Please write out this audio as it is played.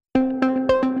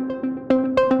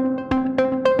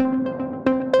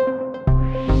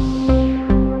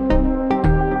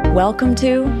Welcome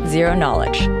to Zero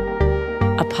Knowledge,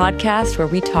 a podcast where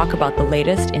we talk about the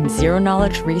latest in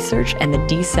zero-knowledge research and the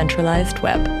decentralized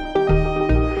web.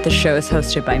 The show is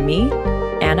hosted by me,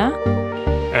 Anna.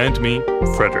 And me,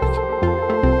 Frederick.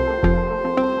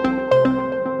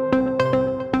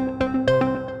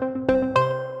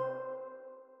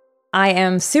 I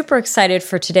am super excited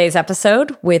for today's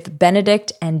episode with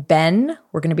Benedict and Ben.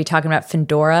 We're going to be talking about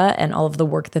Findora and all of the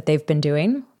work that they've been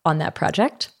doing on that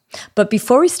project. But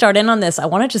before we start in on this, I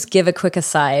want to just give a quick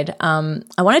aside. I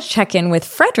want to check in with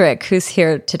Frederick, who's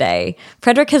here today.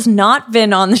 Frederick has not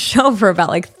been on the show for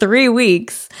about 3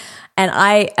 weeks. And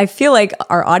I feel like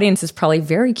our audience is probably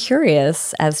very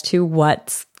curious as to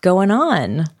what's going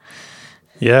on.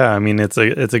 Yeah, I mean, it's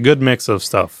a good mix of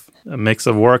stuff. A mix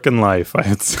of work and life,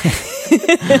 I'd say.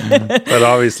 But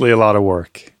obviously a lot of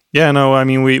work. Yeah, no, I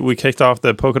mean, we kicked off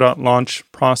the Polkadot launch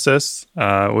process,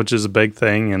 which is a big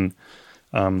thing and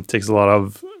takes a lot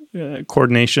of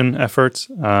coordination effort.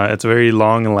 It's a very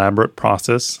long, elaborate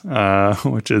process,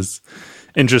 which is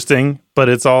interesting, but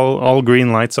it's all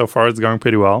green light so far. It's going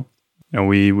pretty well. And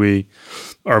we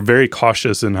are very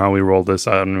cautious in how we roll this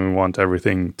out, and we want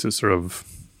everything to sort of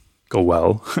go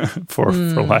well, for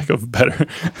lack of a better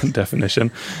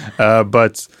definition.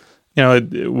 But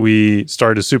we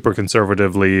started super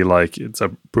conservatively, like it's a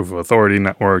proof of authority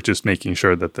network, just making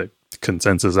sure that the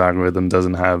consensus algorithm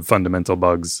doesn't have fundamental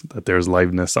bugs, that there's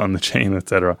liveness on the chain,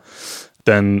 etc.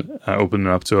 Then open it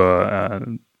up to a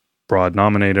broad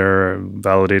nominator,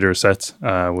 validator set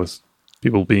with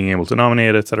people being able to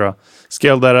nominate, etc.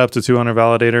 Scaled that up to 200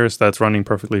 validators. That's running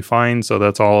perfectly fine. So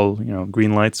that's all,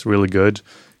 green lights, really good.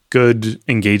 Good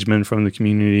engagement from the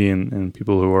community and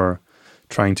people who are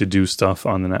trying to do stuff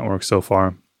on the network so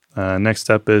far. Next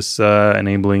step is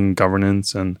enabling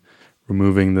governance and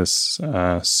removing this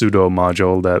pseudo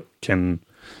module that can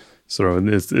sort of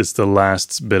is the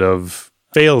last bit of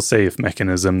fail-safe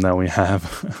mechanism that we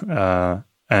have.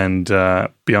 And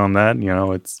beyond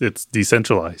that, it's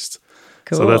decentralized.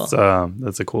 Cool. So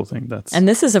that's a cool thing. And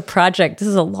this is a project. This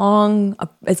is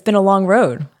it's been a long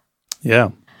road.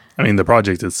 Yeah. I mean, the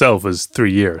project itself is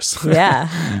 3 years.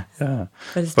 Yeah. Yeah.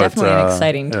 But it's definitely an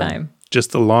exciting time.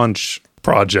 Just the launch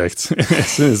project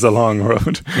is a long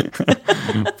road.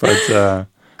 But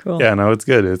cool. Yeah, no, it's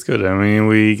good. It's good. I mean,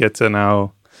 we get to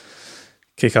now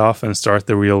kick off and start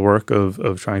the real work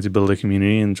of trying to build a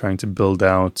community and trying to build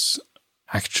out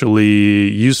actually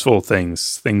useful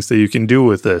things that you can do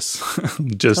with this.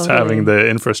 Just totally. Having the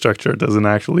infrastructure doesn't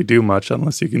actually do much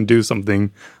unless you can do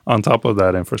something on top of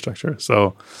that infrastructure.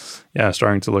 So yeah,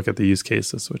 starting to look at the use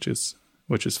cases, which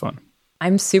is fun.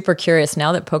 I'm super curious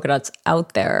now that Polkadot's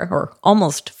out there, or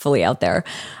almost fully out there.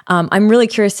 I'm really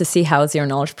curious to see how zero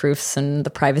knowledge proofs and the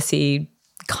privacy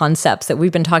concepts that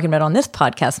we've been talking about on this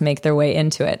podcast make their way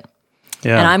into it.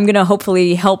 Yeah. And I'm going to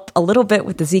hopefully help a little bit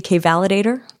with the ZK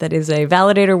validator. That is a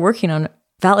validator working on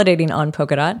validating on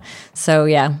Polkadot. So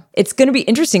yeah, it's going to be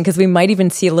interesting because we might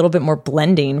even see a little bit more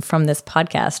blending from this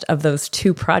podcast of those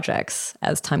two projects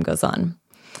as time goes on.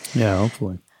 Yeah,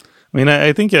 hopefully. I mean,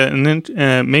 I think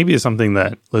maybe it's something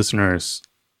that listeners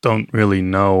don't really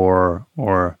know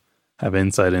or have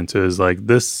insight into is like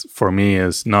this for me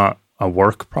is not a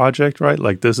work project, right?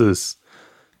 Like this is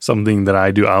something that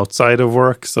I do outside of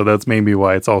work. So that's maybe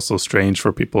why it's also strange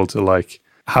for people to like,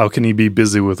 how can he be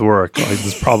busy with work? Like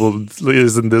this probably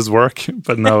isn't this work,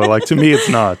 but no, like to me, it's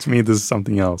not. To me, this is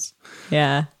something else.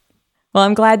 Yeah. Well,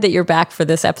 I'm glad that you're back for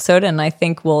this episode, and I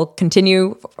think we'll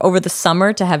continue over the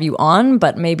summer to have you on,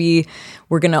 but maybe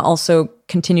we're going to also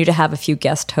continue to have a few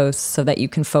guest hosts so that you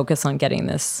can focus on getting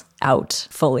this out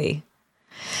fully.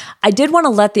 I did want to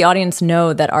let the audience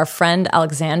know that our friend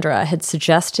Alexandra had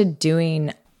suggested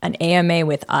doing an AMA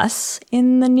with us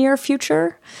in the near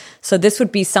future. So this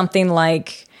would be something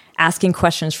like asking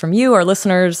questions from you, our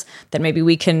listeners, that maybe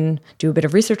we can do a bit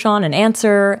of research on and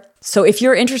answer. So if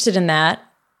you're interested in that,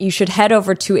 you should head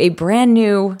over to a brand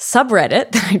new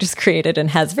subreddit that I just created and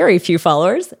has very few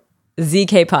followers,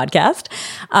 ZK Podcast,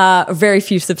 very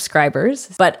few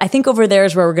subscribers. But I think over there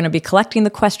is where we're going to be collecting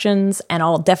the questions, and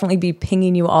I'll definitely be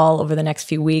pinging you all over the next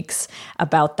few weeks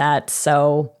about that.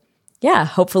 So yeah,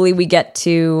 hopefully we get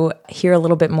to hear a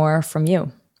little bit more from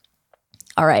you.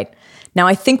 All right. Now,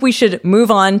 I think we should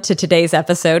move on to today's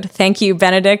episode. Thank you,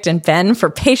 Benedict and Ben, for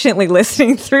patiently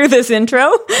listening through this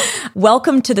intro.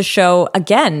 Welcome to the show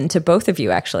again, to both of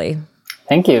you, actually.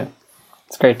 Thank you.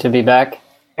 It's great to be back.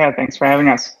 Yeah, thanks for having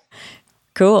us.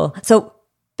 Cool. So,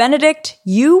 Benedict,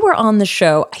 you were on the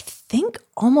show, I think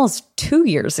almost 2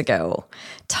 years ago,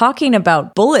 talking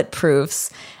about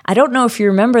bulletproofs. I don't know if you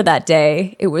remember that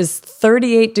day. It was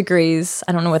 38 degrees.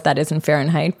 I don't know what that is in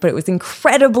Fahrenheit, but it was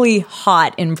incredibly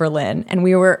hot in Berlin. And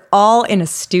we were all in a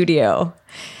studio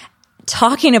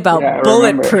talking about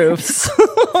bulletproofs.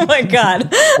 Oh my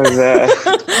God.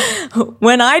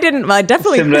 When I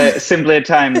definitely... Simpler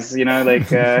times, like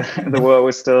the world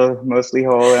was still mostly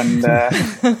whole and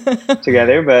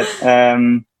together. But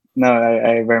no,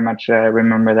 I very much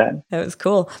remember that. That was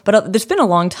cool. But there's been a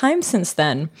long time since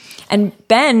then. And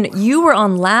Ben, you were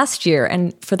on last year.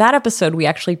 And for that episode, we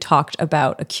actually talked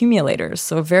about accumulators.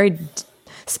 So a very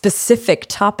specific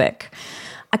topic.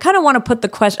 I kind of want to put the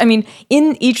question,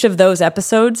 in each of those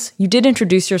episodes, you did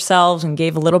introduce yourselves and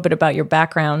gave a little bit about your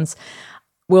backgrounds.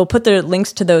 We'll put the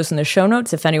links to those in the show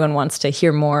notes if anyone wants to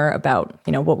hear more about,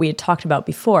 what we had talked about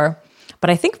before. But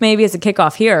I think maybe as a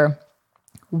kickoff here,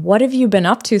 what have you been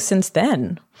up to since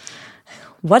then?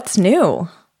 What's new?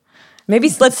 Maybe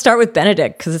let's start with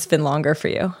Benedict because it's been longer for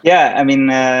you. Yeah,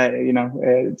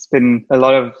 it's been a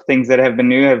lot of things that have been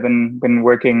new. I've been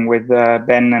working with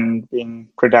Ben and being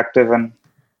productive and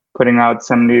putting out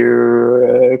some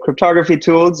new cryptography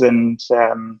tools. And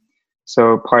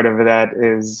so part of that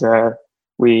is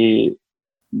we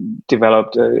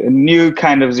developed a new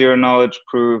kind of zero knowledge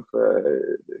proof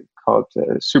called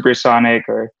Supersonic,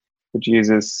 which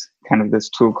uses kind of this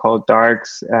tool called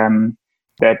DARKS.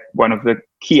 That one of the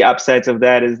key upsides of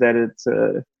that is that it's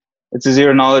a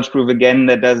zero knowledge proof again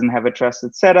that doesn't have a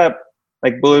trusted setup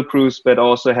like bulletproofs, but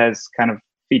also has kind of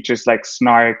features like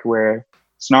snarks where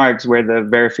the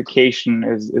verification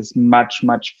is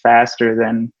much faster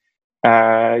than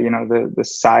the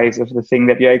size of the thing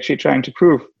that you're actually trying to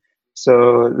prove.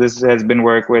 So this has been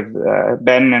work with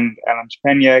Ben and Alan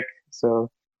Czepeniak.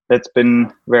 So that's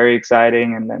been very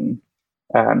exciting. And then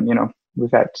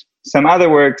we've had some other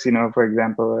works. For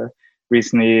example,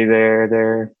 recently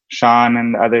there Sean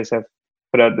and others have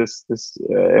put out this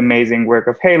amazing work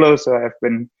of Halo. So I've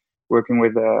been working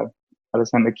with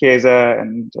Alessandra Chiesa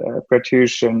and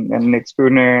Pratyush and Nick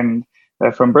Spooner and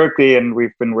from Berkeley, and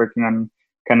we've been working on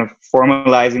kind of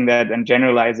formalizing that and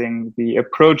generalizing the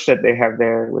approach that they have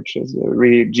there, which is a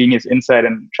really genius insight,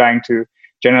 and trying to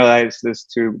generalize this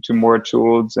to more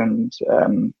tools. And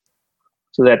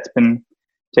so that's been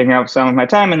taking up some of my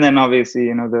time. And then obviously,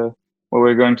 what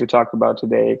we're going to talk about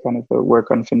today, kind of the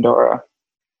work on Findora.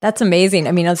 That's amazing.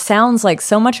 It sounds like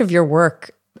so much of your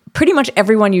work, pretty much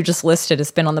everyone you just listed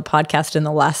has been on the podcast in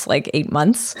the last 8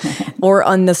 months or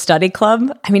on the study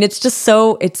club.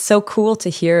 It's so cool to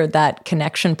hear that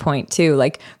connection point too.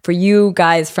 For you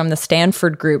guys from the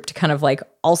Stanford group to kind of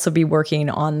also be working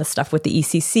on the stuff with the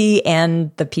ECC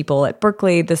and the people at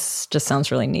Berkeley. This just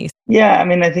sounds really neat. Yeah.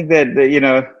 I think that,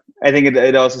 I think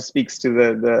it also speaks to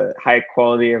the high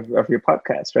quality of your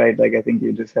podcast, right? I think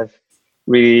you just have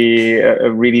a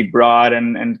really broad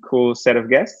and cool set of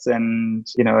guests, and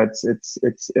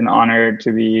it's an honor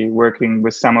to be working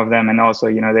with some of them. And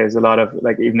also there's a lot of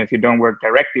even if you don't work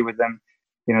directly with them,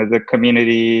 the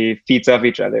community feeds off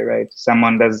each other, right?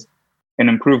 Someone does an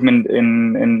improvement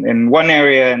in one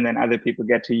area, and then other people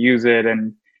get to use it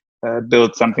and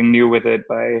build something new with it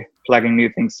by plugging new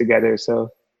things together. So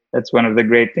that's one of the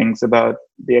great things about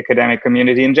the academic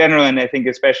community in general, and I think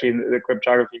especially in the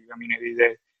cryptography community,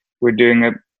 we're doing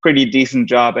a pretty decent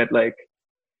job at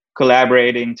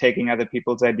collaborating, taking other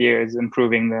people's ideas,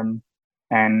 improving them.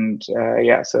 And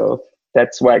so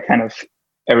that's why kind of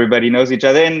everybody knows each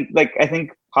other. And I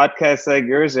think podcasts like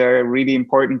yours are really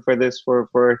important for this, for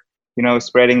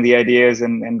spreading the ideas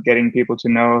and getting people to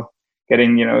know,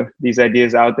 getting, these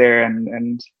ideas out there.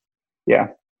 And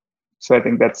so I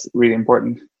think that's really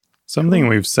important. Something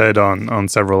we've said on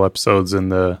several episodes in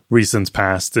the recent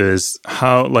past is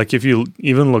how, if you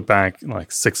even look back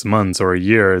 6 months or a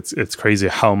year, it's crazy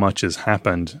how much has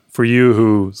happened. For you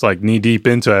who's knee deep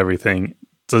into everything,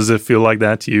 does it feel like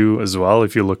that to you as well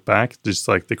if you look back, just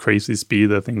the crazy speed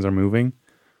that things are moving?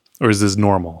 Or is this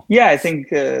normal? Yeah, I think,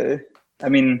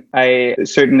 I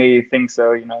certainly think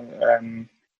so,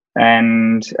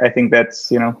 and I think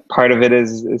that's, part of it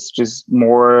is just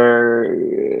more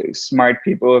smart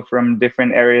people from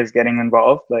different areas getting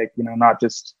involved, not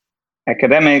just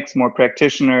academics, more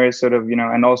practitioners sort of,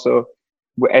 and also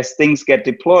as things get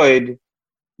deployed,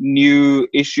 new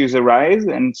issues arise.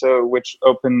 And so which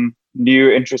open new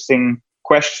interesting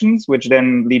questions, which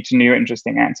then lead to new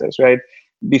interesting answers, right?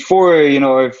 Before,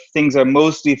 if things are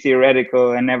mostly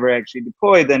theoretical and never actually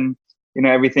deployed, then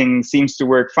everything seems to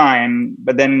work fine.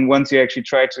 But then once you actually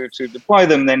try to deploy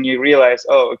them, then you realize,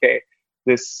 oh, okay,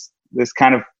 this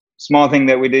kind of small thing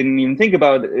that we didn't even think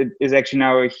about is actually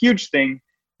now a huge thing.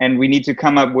 and we need to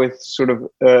come up with sort of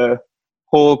a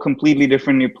whole completely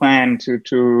different new plan to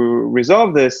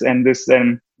resolve this, and this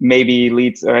then maybe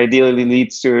leads, or ideally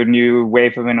leads, to a new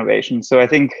wave of innovation. So I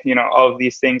think, all of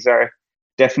these things are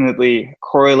definitely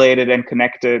correlated and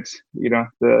connected.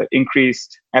 The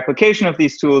increased application of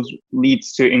these tools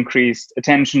leads to increased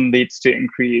attention, leads to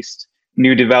increased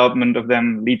new development of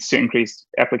them, leads to increased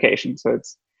application. So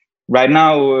it's right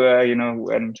now,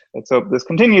 and let's hope this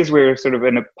continues, we're sort of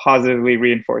in a positively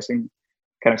reinforcing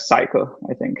kind of cycle,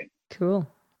 I think. Cool.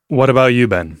 What about you,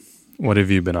 Ben? What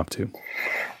have you been up to?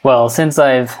 Well, since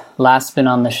I've last been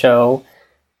on the show,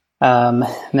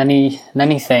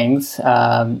 many things.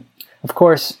 Of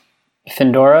course,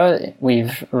 Findora,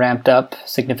 we've ramped up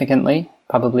significantly,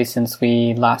 probably since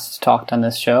we last talked on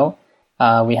this show.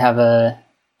 We have a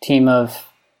team of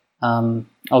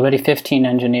already 15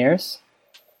 engineers,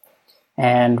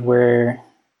 and we're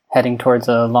heading towards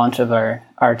a launch of our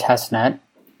testnet.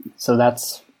 So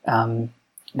that's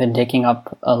been taking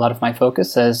up a lot of my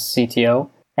focus as CTO.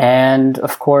 And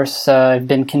of course, I've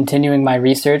been continuing my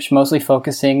research, mostly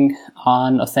focusing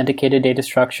on authenticated data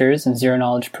structures and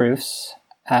zero-knowledge proofs.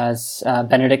 As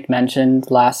Benedict mentioned,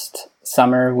 last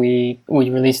summer we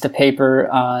released a paper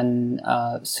on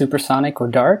supersonic or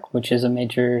dark, which is a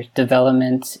major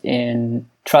development in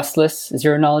trustless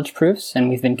zero-knowledge proofs, and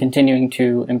we've been continuing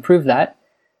to improve that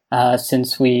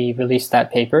since we released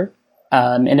that paper.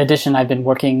 In addition, I've been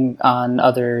working on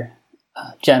other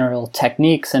general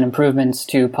techniques and improvements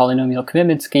to polynomial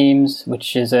commitment schemes,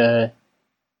 which is a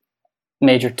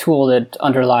major tool that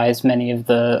underlies many of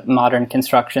the modern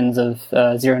constructions of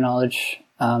zero-knowledge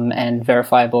and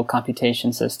verifiable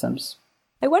computation systems.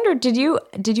 I wonder, did you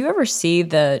ever see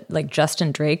the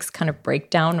Justin Drake's kind of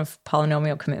breakdown of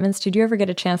polynomial commitments? Did you ever get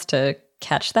a chance to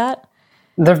catch that?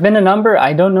 There have been a number.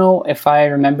 I don't know if I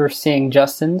remember seeing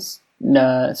Justin's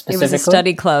specifically. It was a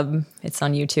study club. It's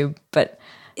on YouTube, but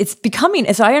it's becoming,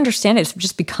 as I understand it, it's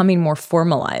just becoming more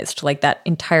formalized. Like that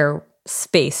entire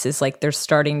space is they're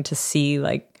starting to see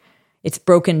it's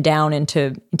broken down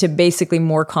into basically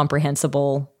more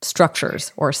comprehensible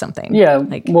structures or something. Yeah,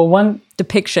 one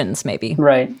depictions maybe.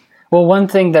 Right. Well, one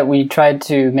thing that we tried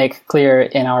to make clear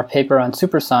in our paper on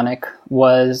supersonic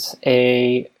was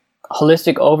a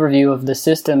holistic overview of the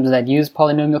systems that use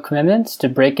polynomial commitments to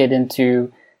break it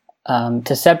into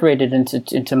to separate it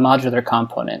into modular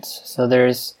components. So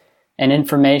there's an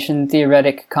information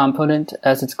theoretic component,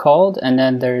 as it's called, and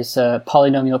then there's a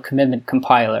polynomial commitment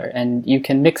compiler, and you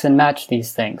can mix and match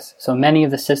these things. So many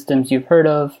of the systems you've heard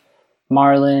of,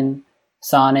 Marlin,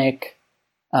 Sonic,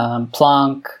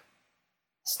 Plonk,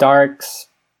 Starks,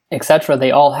 etc.,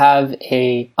 they all have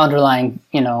a underlying,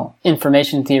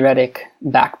 information theoretic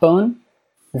backbone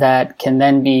that can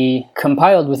then be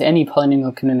compiled with any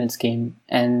polynomial commitment scheme,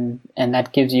 and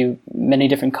that gives you many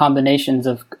different combinations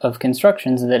of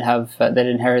constructions that have that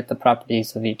inherit the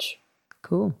properties of each.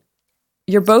 Cool.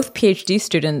 You're both PhD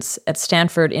students at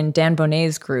Stanford in Dan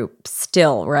Bonnet's group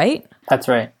still, right? That's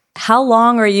right. How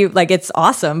long are you, it's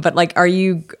awesome, but are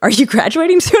you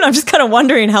graduating soon? I'm just kind of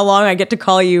wondering how long I get to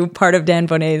call you part of Dan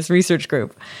Bonnet's research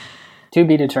group. To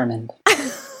be determined.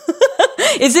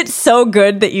 Is it so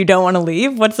good that you don't want to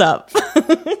leave? What's up?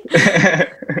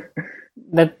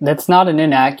 That's not an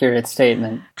inaccurate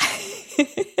statement.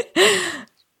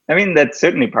 I mean, that's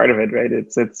certainly part of it, right?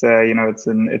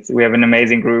 We have an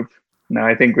amazing group. No,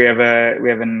 I think we have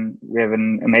an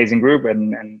amazing group,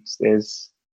 and there's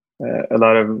a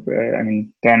lot of.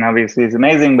 Dan obviously is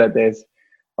amazing, but there's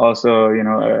also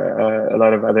a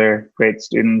lot of other great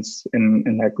students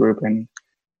in that group, and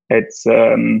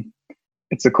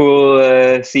it's a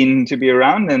cool scene to be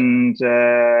around, and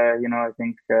I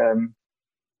think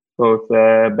both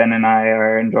Ben and I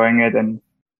are enjoying it, and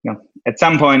at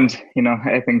some point,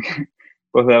 I think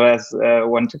both of us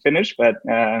want to finish, but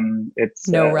it's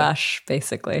no rush,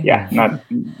 basically. Yeah, not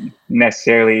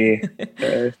necessarily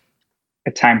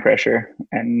a time pressure,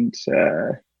 and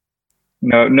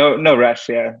no rush.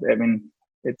 Yeah, I mean,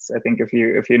 I think if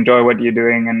you enjoy what you're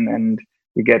doing and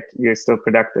you're still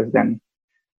productive, then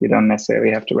you don't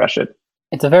necessarily have to rush it.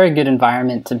 It's a very good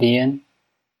environment to be in,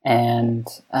 and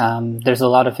there's a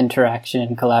lot of interaction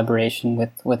and collaboration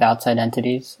with outside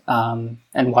entities. And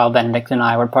while Benedict and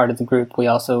I were part of the group, we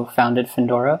also founded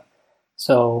Findora.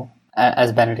 So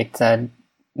as Benedict said,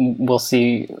 we'll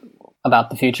see about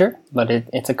the future, but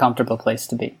it's a comfortable place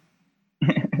to be.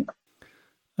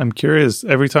 I'm curious,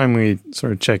 every time we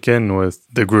sort of check in with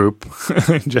the group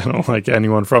in general, like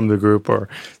anyone from the group or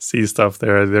see stuff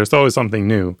there's always something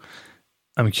new.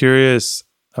 I'm curious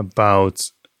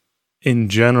about, in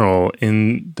general,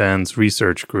 in Dan's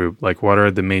research group, what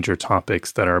are the major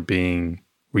topics that are being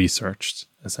researched?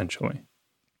 essentially?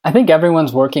 I think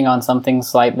everyone's working on something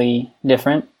slightly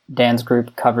different. Dan's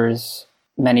group covers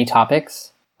many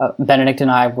topics. Benedict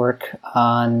and I work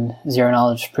on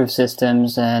zero-knowledge proof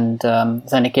systems and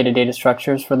authenticated data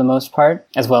structures for the most part,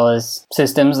 as well as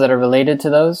systems that are related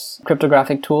to those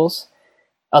cryptographic tools.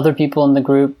 Other people in the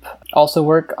group also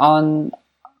work on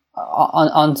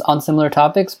similar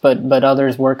topics, but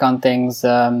others work on things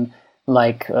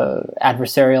like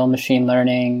adversarial machine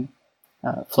learning.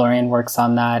 Florian works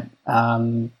on that.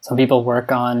 Some people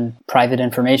work on private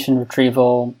information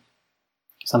retrieval.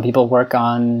 Some people work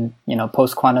on,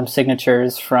 post-quantum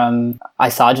signatures from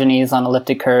isogenies on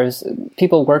elliptic curves.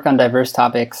 People work on diverse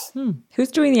topics.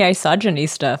 Who's doing the isogeny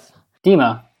stuff?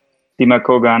 Dima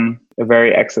Kogan, a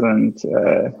very excellent,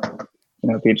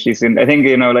 PhD student. I think,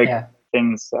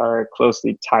 things are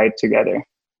closely tied together.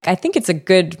 I think it's a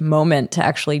good moment to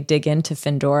actually dig into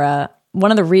Findora.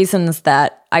 One of the reasons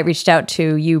that I reached out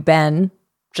to you, Ben,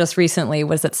 just recently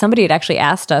was that somebody had actually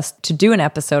asked us to do an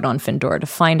episode on Findora to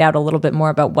find out a little bit more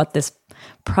about what this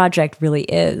project really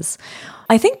is.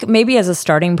 I think maybe as a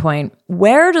starting point,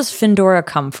 where does Findora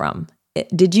come from?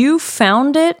 Did you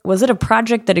found it? Was it a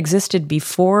project that existed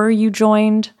before you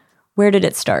joined? Where did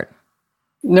it start?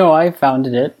 No, I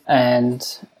founded it, and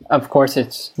of course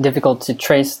it's difficult to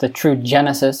trace the true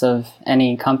genesis of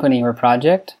any company or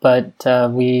project, but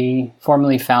we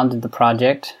formally founded the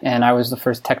project, and I was the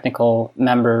first technical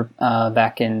member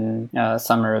back in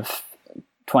summer of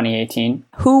 2018.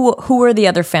 Who were the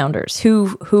other founders?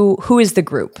 Who is the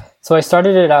group? So I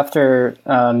started it after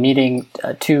meeting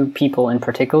two people in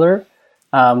particular.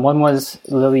 One was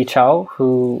Lily Chow,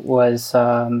 who was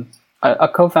a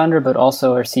co-founder, but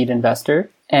also a seed investor,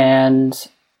 and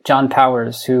John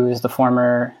Powers, who is the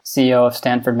former CEO of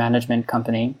Stanford Management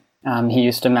Company. He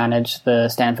used to manage the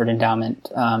Stanford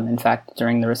Endowment, in fact,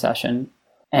 during the recession.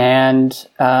 And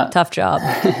tough job.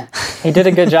 He did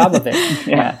a good job of it.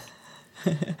 Yeah.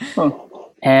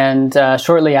 And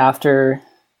shortly after,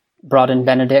 brought in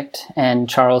Benedict and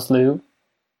Charles Liu.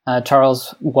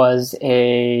 Charles was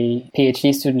a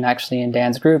PhD student actually in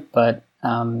Dan's group, but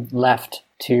left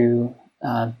to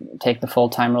take the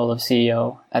full-time role of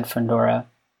CEO at Findora.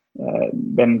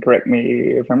 Ben, correct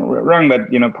me if I'm wrong, but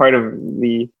part of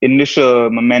the initial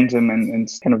momentum and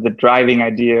kind of the driving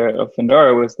idea of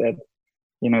Findora was that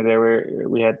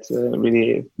we had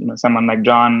really someone like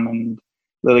John and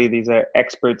Lily. These are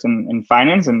experts in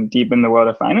finance and deep in the world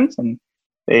of finance, and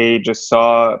they just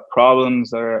saw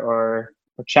problems or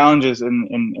challenges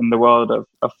in the world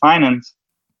of finance.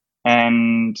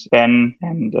 And Ben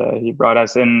he brought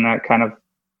us in, kind of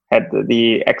had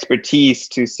the expertise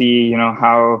to see,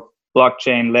 how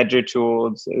blockchain ledger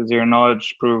tools, zero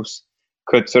knowledge proofs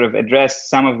could sort of address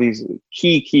some of these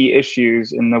key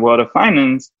issues in the world of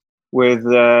finance with,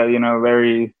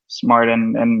 very smart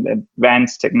and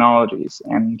advanced technologies,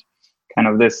 and kind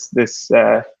of this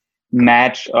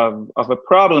match of a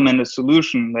problem and a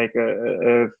solution, like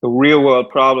a real world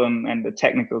problem and a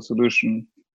technical solution,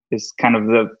 is kind of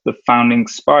the founding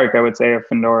spark, I would say, of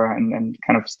Findora, and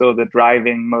kind of still the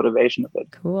driving motivation of it.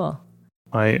 Cool.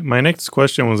 My next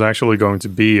question was actually going to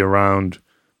be around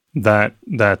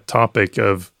that topic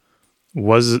of,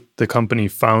 was the company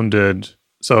founded?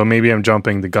 So maybe I'm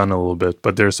jumping the gun a little bit,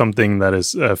 but there's something that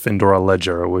is Findora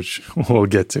Ledger, which we'll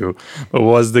get to. But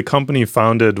was the company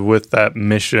founded with that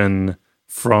mission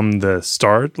from the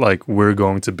start, like we're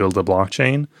going to build a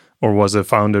blockchain? Or was it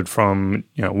founded from,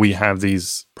 we have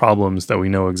these problems that we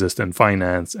know exist in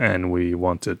finance and we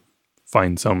want to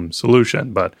find some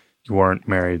solution, but you weren't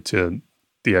married to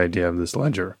the idea of this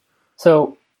ledger?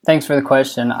 So thanks for the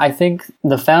question. I think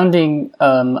the founding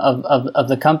of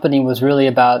the company was really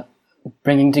about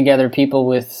bringing together people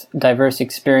with diverse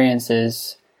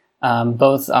experiences,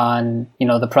 both on,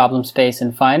 the problem space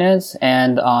in finance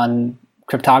and on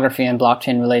cryptography and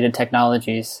blockchain related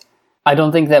technologies. I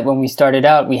don't think that when we started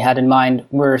out, we had in mind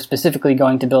we're specifically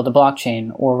going to build a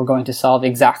blockchain or we're going to solve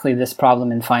exactly this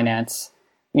problem in finance.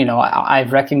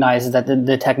 I've recognized that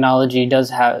the technology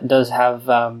can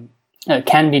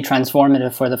be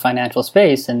transformative for the financial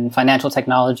space, and financial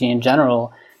technology in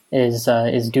general is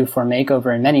due for a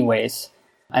makeover in many ways.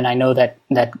 And I know that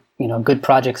good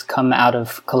projects come out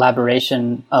of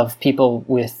collaboration of people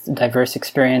with diverse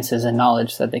experiences and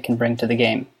knowledge that they can bring to the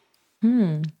game.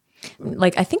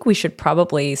 I think we should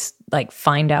probably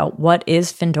find out, what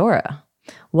is Findora?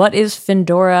 What is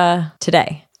Findora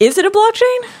today? Is it a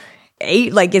blockchain?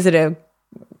 Is it a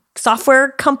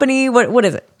software company? What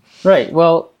is it? Right.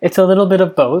 Well, it's a little bit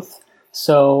of both.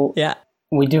 So yeah,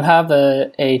 we do have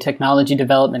a technology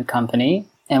development company,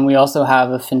 and we also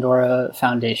have a Findora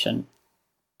Foundation.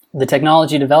 The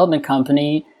technology development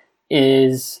company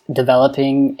is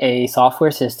developing a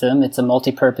software system. It's a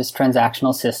multi-purpose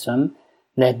transactional system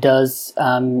that does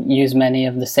use many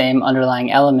of the same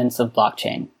underlying elements of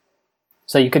blockchain.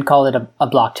 So you could call it a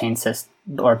blockchain system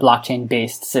or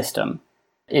blockchain-based system.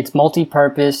 It's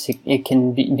multi-purpose. It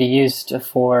can be used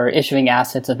for issuing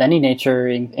assets of any nature,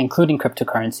 including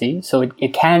cryptocurrency. So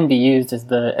it can be used as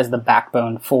the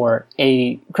backbone for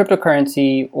a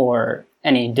cryptocurrency or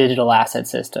any digital asset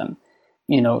system.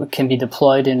 It can be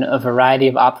deployed in a variety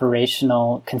of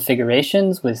operational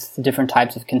configurations with different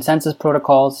types of consensus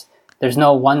protocols. There's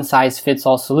no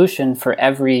one-size-fits-all solution for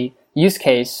every use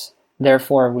case.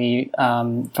 Therefore, we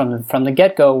from the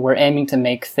get-go, we're aiming to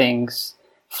make things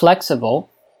flexible.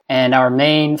 And our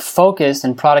main focus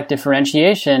and product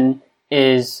differentiation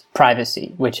is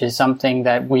privacy, which is something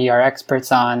that we are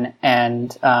experts on,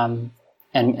 and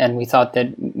we thought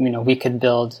that we could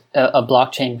build a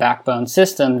blockchain backbone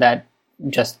system that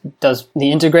just does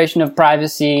the integration of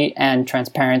privacy and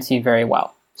transparency very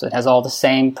well. So it has all the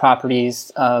same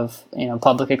properties of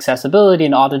public accessibility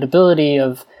and auditability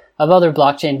of other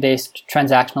blockchain-based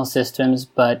transactional systems,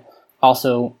 but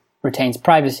also retains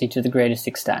privacy to the greatest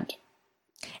extent.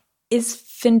 Is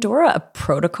Findora a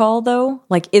protocol though?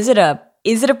 Like, is it a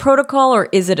protocol, or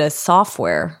is it a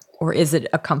software, or is it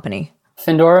a company?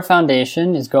 Findora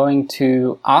Foundation is going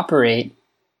to operate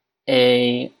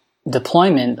a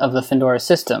deployment of the Findora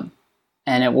system,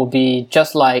 and it will be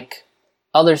just like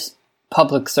other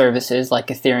public services like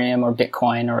Ethereum or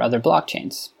Bitcoin or other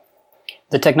blockchains.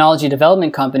 The technology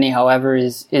development company, however,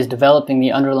 is developing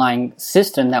the underlying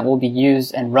system that will be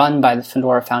used and run by the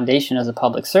Findora Foundation as a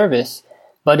public service,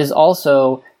 but is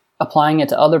also applying it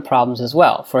to other problems as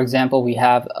well. For example, we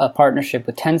have a partnership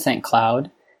with Tencent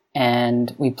Cloud,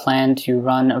 and we plan to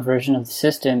run a version of the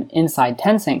system inside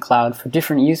Tencent Cloud for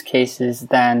different use cases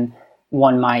than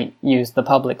one might use the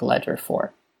public ledger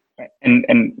for.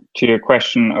 And to your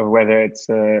question of whether it's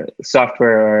a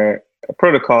software or a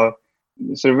protocol,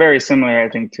 so very similar, I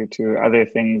think, to other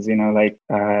things, like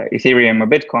Ethereum or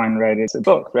Bitcoin, right? It's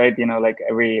both, right?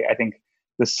 I think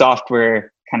the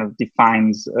software kind of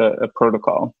defines a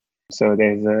protocol. So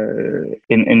there's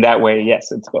in that way,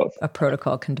 yes, it's both. A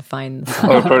protocol can define the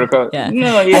software. Or a protocol. Yeah.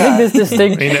 No, yeah. I think this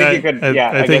distinction.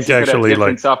 I think actually,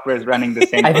 different softwares running the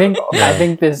same protocol. I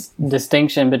think this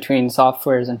distinction between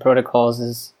softwares and protocols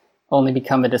has only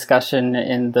become a discussion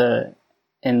in the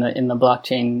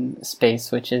blockchain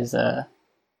space, which is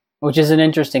an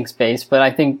interesting space. But I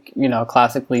think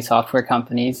classically software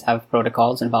companies have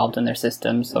protocols involved in their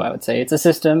systems. So I would say it's a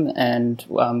system, and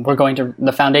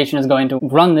the foundation is going to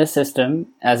run this system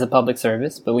as a public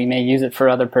service, but we may use it for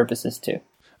other purposes too.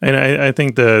 And I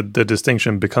think the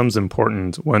distinction becomes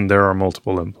important when there are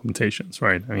multiple implementations,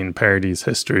 right? I mean, Parity's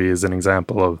history is an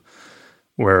example of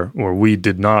where we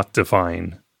did not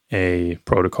define a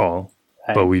protocol,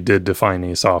 right, but we did define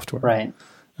a software. Right.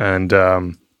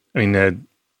 And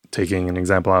taking an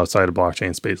example outside of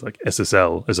blockchain space, like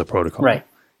SSL is a protocol. Right.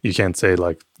 You can't say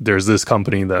like there's this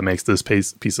company that makes this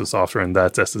piece of software and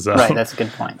that's SSL. Right. That's a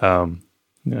good point.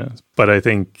 Yeah. But I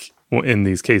think in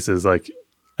these cases, like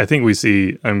I think we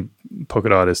see,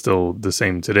 Polkadot is still the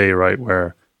same today, right?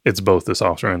 Where it's both the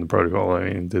software and the protocol. I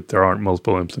mean, there aren't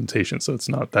multiple implementations, so it's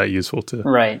not that useful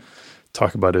to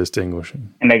talk about it as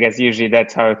distinguishing. And I guess usually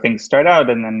that's how things start out,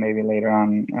 and then maybe later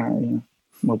on,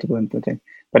 multiple implementations.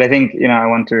 But I think, I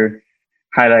want to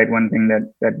highlight one thing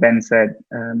that Ben said,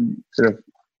 sort of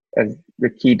as the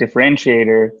key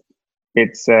differentiator.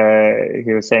 It's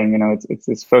he was saying, it's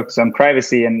this focus on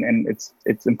privacy, and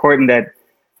it's important that,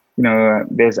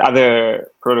 there's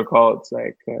other protocols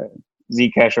like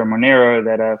Zcash or Monero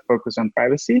that are focused on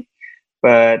privacy.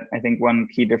 But I think one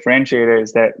key differentiator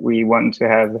is that we want to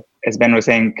have, as Ben was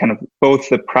saying, kind of both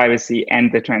the privacy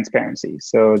and the transparency,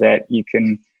 so that you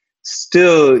can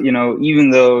still, even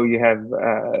though you have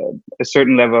a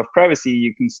certain level of privacy,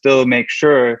 you can still make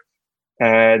sure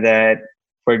that,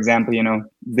 for example,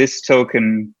 this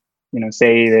token,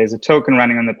 say there's a token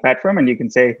running on the platform, and you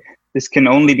can say this can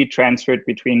only be transferred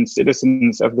between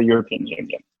citizens of the European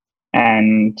Union.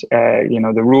 And,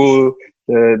 the rule,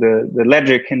 the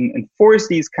ledger can enforce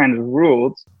these kinds of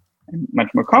rules, and much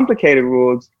more complicated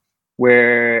rules,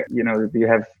 where, you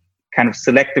have kind of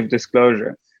selective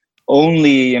disclosure.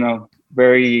 Only,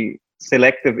 very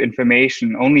selective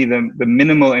information, only the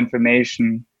minimal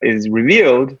information is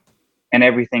revealed, and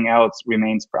everything else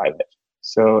remains private.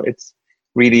 So it's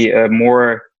really a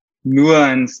more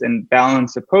nuanced and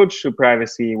balanced approach to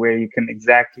privacy, where you can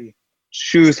exactly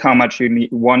choose how much you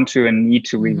want to and need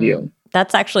to reveal.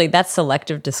 That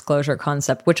selective disclosure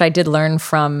concept, which I did learn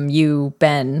from you,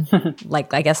 Ben,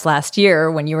 like I guess last year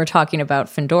when you were talking about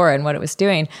Findora and what it was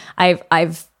doing.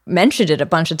 I've mentioned it a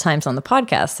bunch of times on the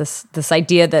podcast. This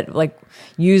idea that like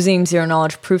using zero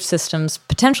knowledge proof systems,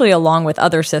 potentially along with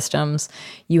other systems,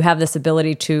 you have this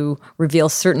ability to reveal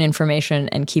certain information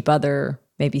and keep other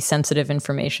maybe sensitive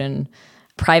information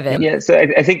private. Yeah, so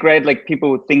I think, right, like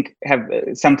people have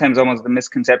sometimes almost the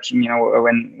misconception,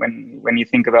 when you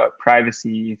think about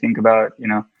privacy, you think about,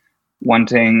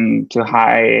 wanting to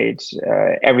hide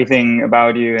everything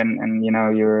about you, and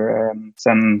you're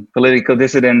some political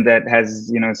dissident that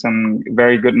has, some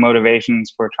very good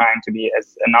motivations for trying to be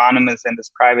as anonymous and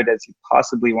as private as you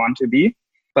possibly want to be.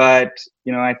 But,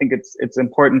 I think it's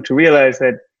important to realize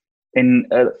that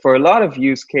for a lot of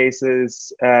use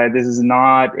cases, this is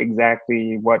not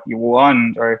exactly what you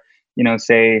want. Or,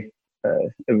 say a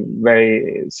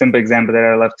very simple example that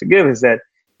I love to give is that,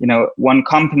 one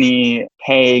company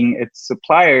paying its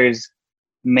suppliers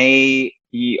may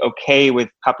be okay with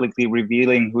publicly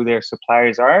revealing who their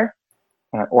suppliers are,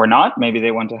 or not. Maybe they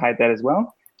want to hide that as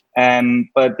well.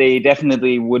 But they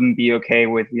definitely wouldn't be okay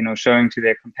with, showing to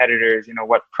their competitors,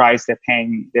 what price they're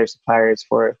paying their suppliers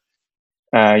for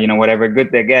whatever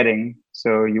good they're getting.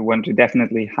 So you want to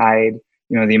definitely hide,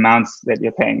 the amounts that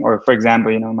you're paying. Or for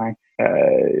example,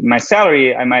 my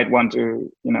salary, I might want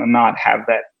to, not have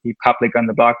that be public on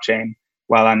the blockchain,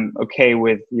 while I'm okay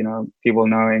with, people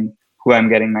knowing who I'm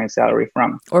getting my salary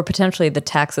from. Or potentially the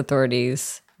tax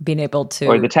authorities being able to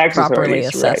or the tax properly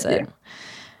assess it. Yeah.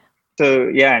 So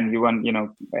yeah, and you want,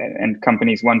 and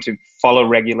companies want to follow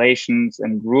regulations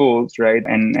and rules, right?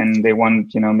 And they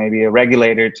want, maybe a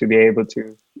regulator to be able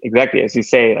to, exactly as you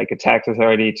say, like a tax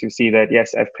authority to see that,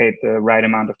 yes, I've paid the right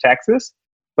amount of taxes,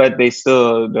 but they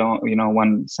still don't,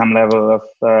 want some level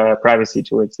of privacy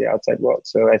towards the outside world.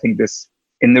 So I think this,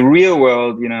 in the real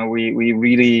world, we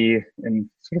really, in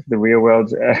sort of the real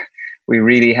world, we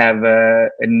really have a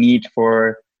need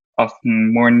for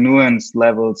often more nuanced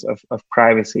levels of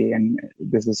privacy. And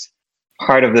this is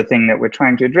part of the thing that we're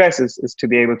trying to address is to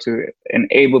be able to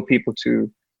enable people to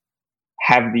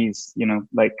have these,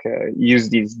 use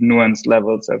these nuanced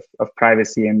levels of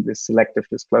privacy and this selective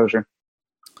disclosure.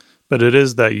 But it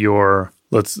is that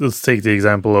let's take the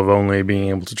example of only being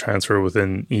able to transfer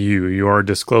within EU. You're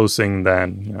disclosing that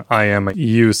I am a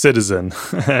EU citizen,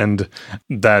 and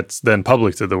that's then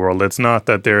public to the world. It's not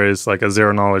that there is like a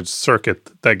zero knowledge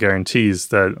circuit that guarantees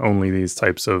that only these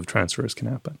types of transfers can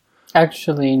happen.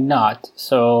 Actually not.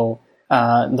 So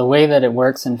the way that it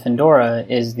works in Findora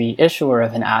is the issuer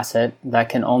of an asset that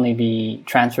can only be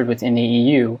transferred within the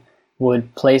EU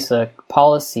would place a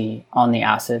policy on the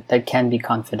asset that can be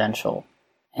confidential.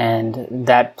 And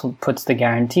that puts the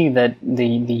guarantee that the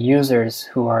users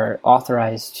who are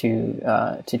authorized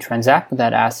to transact with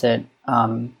that asset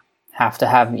have to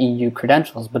have EU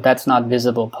credentials, but that's not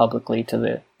visible publicly to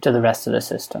the rest of the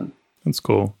system. That's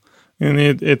cool. And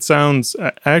it sounds,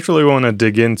 I actually want to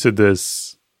dig into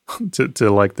this to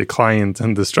like the client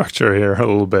and the structure here a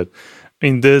little bit. I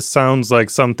mean, this sounds like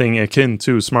something akin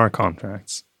to smart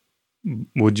contracts.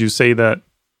 Would you say that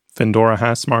Findora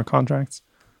has smart contracts?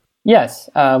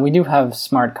 Yes, we do have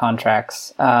smart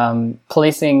contracts.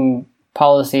 Placing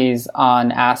policies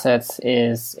on assets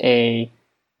is a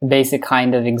basic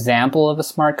kind of example of a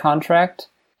smart contract.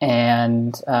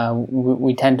 And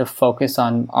we tend to focus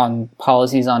on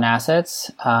policies on assets,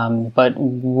 but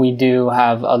we do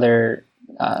have other,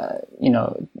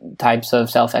 types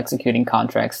of self-executing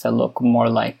contracts that look more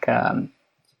like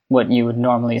what you would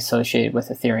normally associate with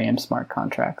Ethereum smart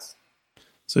contracts.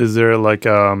 So is there like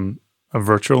a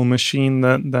virtual machine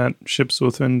that ships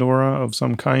with Findora of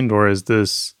some kind, or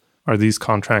are these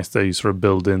contracts that you sort of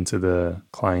build into the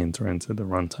client or into the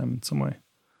runtime in some way?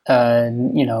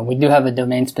 We do have a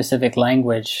domain-specific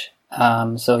language,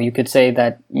 so you could say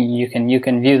that you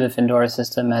can view the Findora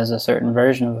system as a certain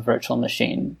version of a virtual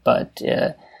machine, but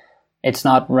it's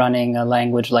not running a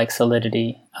language like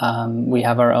Solidity. We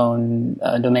have our own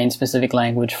domain-specific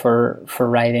language for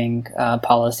writing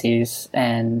policies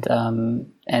and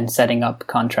setting up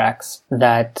contracts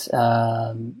that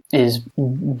is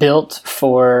built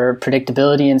for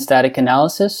predictability and static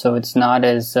analysis. So it's not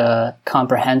as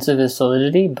comprehensive as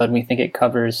Solidity, but we think it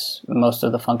covers most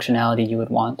of the functionality you would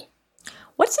want.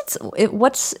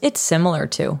 What's it similar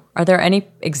to? Are there any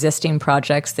existing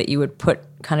projects that you would put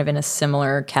kind of in a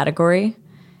similar category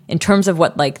in terms of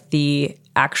what like the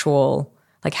actual,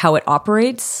 like how it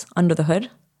operates under the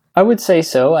hood? I would say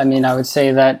so. I mean, I would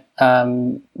say that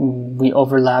we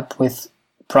overlap with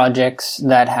projects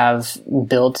that have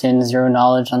built-in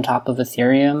zero-knowledge on top of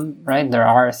Ethereum, right? There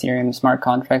are Ethereum smart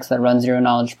contracts that run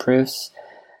zero-knowledge proofs.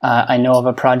 I know of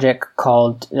a project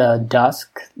called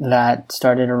Dusk that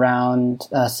started around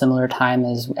a similar time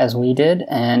as we did,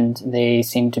 and they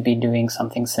seem to be doing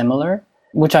something similar,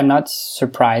 which I'm not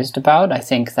surprised about. I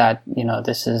think that,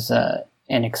 this is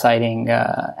an exciting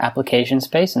application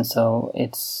space, and so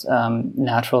it's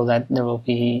natural that there will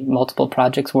be multiple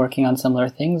projects working on similar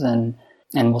things, and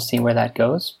we'll see where that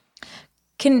goes.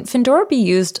 Can Findora be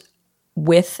used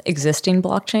with existing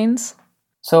blockchains?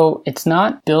 So it's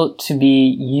not built to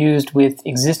be used with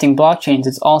existing blockchains.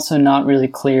 It's also not really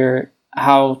clear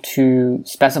how to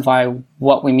specify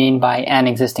what we mean by an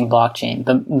existing blockchain.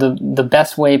 The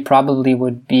best way probably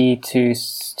would be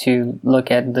to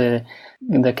look at the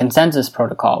consensus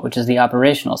protocol, which is the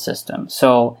operational system.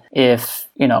 So if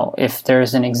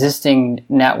there's an existing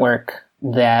network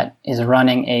that is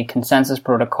running a consensus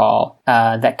protocol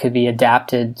that could be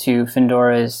adapted to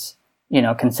Findora's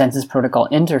consensus protocol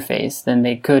interface, then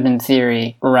they could, in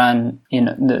theory, run,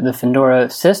 the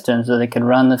Findora systems, or they could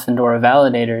run the Findora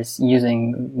validators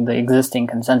using the existing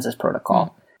consensus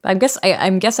protocol. I guess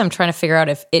I'm trying to figure out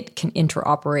if it can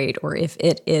interoperate, or if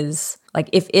it is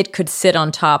if it could sit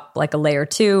on top like a layer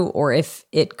 2, or if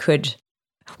it could.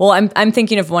 Well, I'm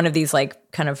thinking of one of these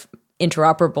kind of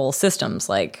interoperable systems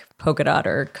like Polkadot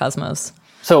or Cosmos.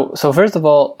 So first of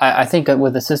all, I think that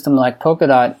with a system like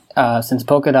Polkadot, since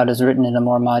Polkadot is written in a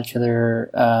more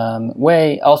modular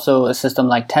way, also a system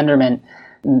like Tendermint,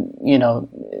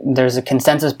 there's a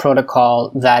consensus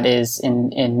protocol that is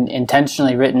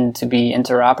intentionally written to be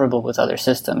interoperable with other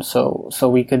systems. So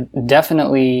we could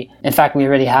definitely, in fact, we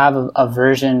already have a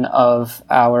version of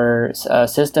our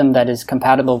system that is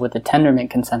compatible with the Tendermint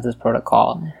consensus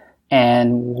protocol.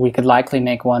 And we could likely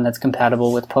make one that's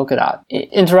compatible with Polkadot.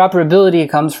 Interoperability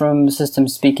comes from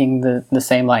systems speaking the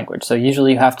same language. So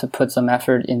usually you have to put some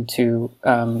effort into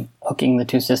hooking the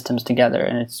two systems together,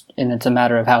 and it's a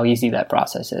matter of how easy that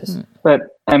process is.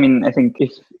 But I think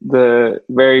if the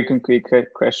very concrete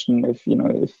question, if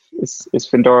is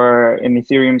Findora an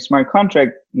Ethereum smart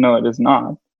contract? No, it is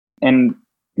not. And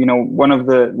one of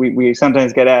the we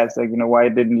sometimes get asked, why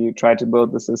didn't you try to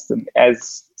build the system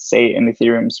as, say, an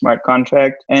Ethereum smart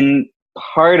contract? And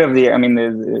part of the,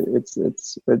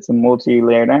 it's a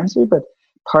multi-layered answer, but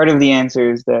part of the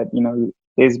answer is that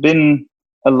there's been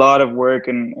a lot of work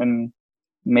in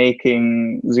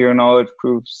making zero knowledge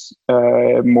proofs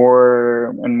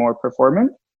more and more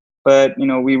performant. But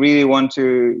we really want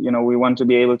to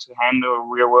be able to handle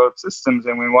real world systems,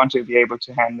 and we want to be able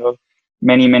to handle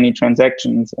many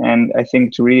transactions. And I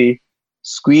think to really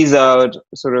squeeze out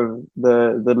sort of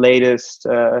the latest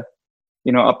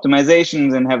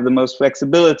optimizations and have the most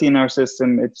flexibility in our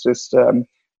system, it's just a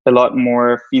lot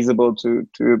more feasible to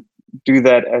do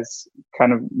that as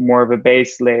kind of more of a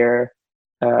base layer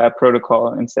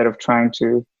protocol, instead of trying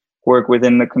to work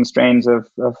within the constraints of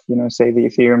say the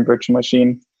Ethereum virtual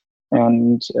machine,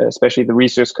 and especially the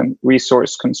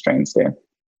resource constraints there.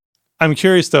 I'm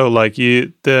curious though,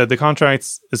 the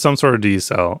contracts is some sort of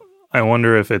DSL. I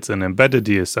wonder if it's an embedded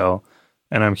DSL,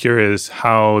 and I'm curious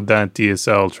how that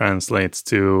DSL translates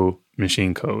to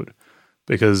machine code,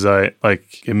 because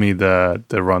give me the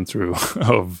run through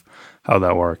of how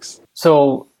that works.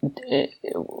 So it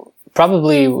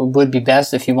probably would be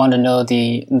best, if you want to know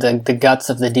the guts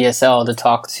of the DSL,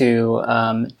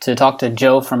 to talk to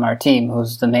Joe from our team,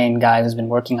 who's the main guy who's been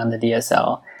working on the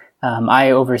DSL. I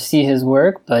oversee his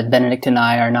work, but Benedict and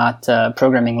I are not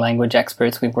programming language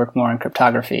experts. We work more on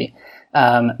cryptography.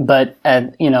 But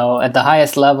at the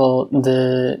highest level,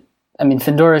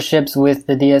 Findora ships with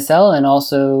the DSL and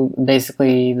also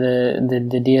basically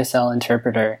the DSL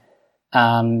interpreter.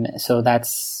 So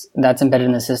that's embedded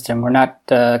in the system. We're not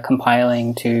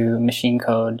compiling to machine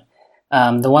code.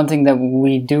 The one thing that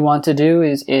we do want to do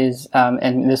is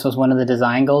and this was one of the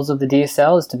design goals of the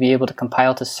DSL, is to be able to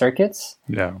compile to circuits.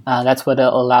 Yeah. That's what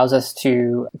allows us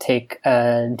to take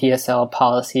DSL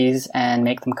policies and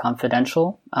make them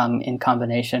confidential in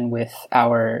combination with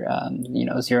our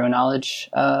zero knowledge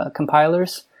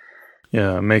compilers.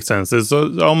 Yeah, it makes sense. It's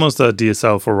almost a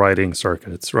DSL for writing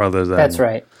circuits rather than That's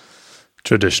right.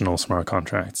 traditional smart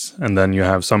contracts. And then you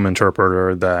have some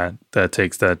interpreter that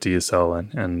takes that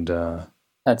DSL and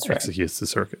That's right. executes the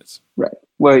circuits. Right.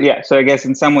 Well, yeah. So I guess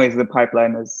in some ways the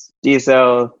pipeline is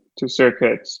DSL to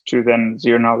circuit to then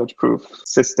zero knowledge proof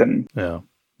system. Yeah,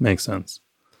 makes sense.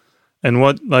 And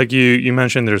what, you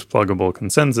mentioned, there's pluggable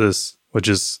consensus, which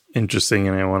is interesting,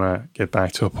 and I want to get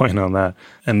back to a point on that.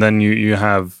 And then you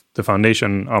have the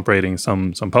foundation operating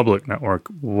some public network.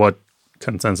 What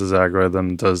consensus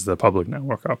algorithm does the public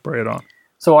network operate on?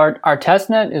 So our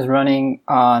testnet is running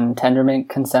on Tendermint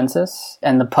consensus,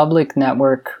 and the public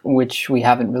network, which we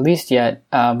haven't released yet,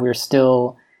 we're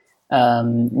still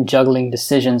juggling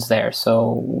decisions there.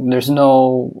 So there's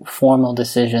no formal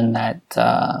decision that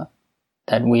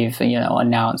we've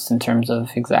announced in terms of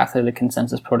exactly the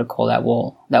consensus protocol that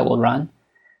will run.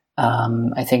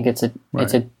 I think it's a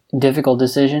difficult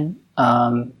decision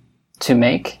to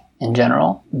make in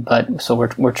general, but so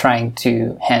we're trying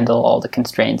to handle all the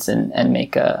constraints and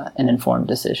make an informed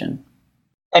decision.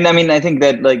 And I mean, I think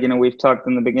that we've talked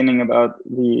in the beginning about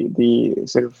the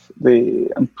sort of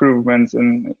the improvements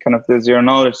in kind of the zero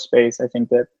knowledge space. I think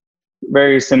that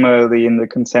very similarly in the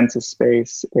consensus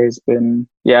space, there's been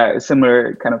a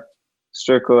similar kind of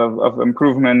circle of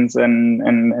improvements and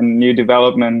new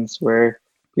developments where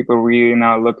people really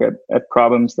now look at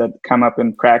problems that come up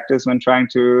in practice when trying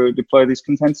to deploy these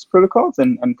consensus protocols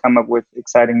and come up with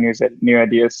exciting new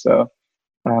ideas. So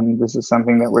this is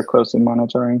something that we're closely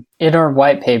monitoring. In our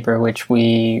white paper, which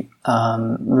we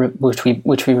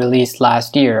released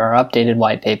last year, our updated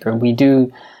white paper, we do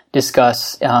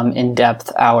discuss in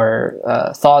depth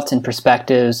our thoughts and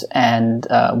perspectives and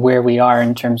where we are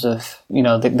in terms of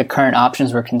the current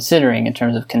options we're considering in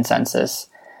terms of consensus.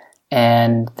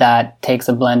 And that takes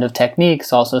a blend of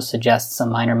techniques, also suggests some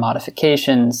minor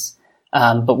modifications,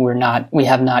 but we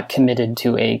have not committed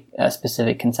to a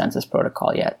specific consensus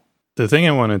protocol yet. The thing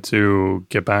I wanted to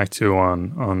get back to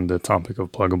on the topic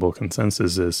of pluggable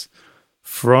consensus is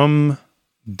from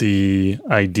the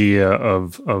idea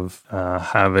of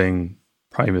having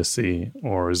privacy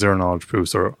or zero knowledge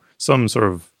proofs or some sort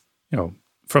of,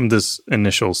 from this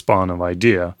initial spawn of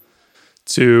idea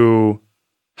to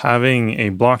having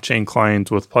a blockchain client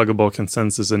with pluggable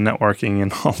consensus and networking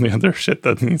and all the other shit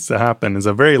that needs to happen is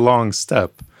a very long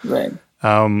step. Right.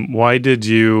 Why did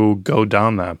you go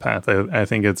down that path? I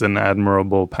think it's an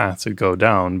admirable path to go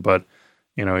down, but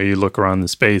you look around the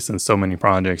space and so many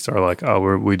projects are like,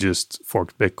 oh, we just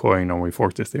forked Bitcoin or we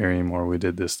forked Ethereum or we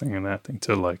did this thing and that thing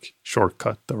to like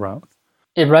shortcut the route.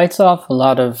 It writes off a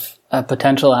lot of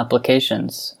potential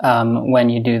applications when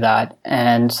you do that.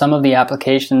 And some of the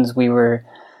applications we were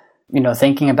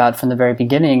thinking about from the very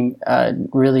beginning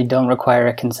really don't require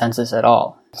a consensus at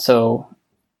all. So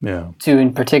two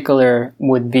in particular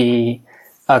would be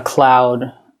a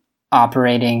cloud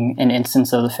operating an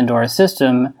instance of the Findora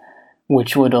system,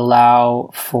 which would allow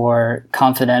for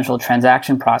confidential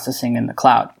transaction processing in the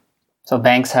cloud. So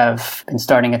banks have been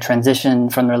starting a transition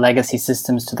from their legacy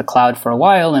systems to the cloud for a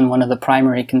while, and one of the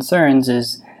primary concerns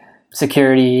is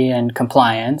security and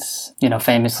compliance.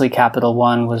 Famously, Capital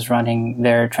One was running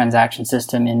their transaction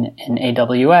system in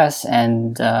AWS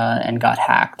and got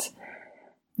hacked.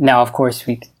 Now, of course,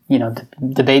 we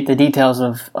debate the details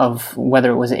of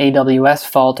whether it was AWS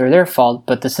fault or their fault,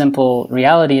 but the simple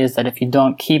reality is that if you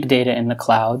don't keep data in the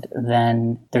cloud,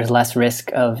 then there's less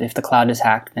risk of, if the cloud is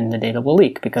hacked, then the data will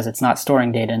leak because it's not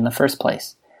storing data in the first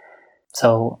place.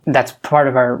 So that's part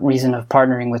of our reason of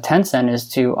partnering with Tencent, is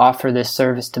to offer this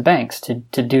service to banks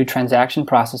to do transaction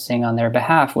processing on their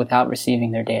behalf without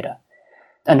receiving their data.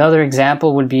 Another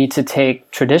example would be to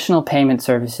take traditional payment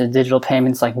services, digital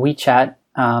payments like WeChat,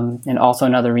 and also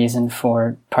another reason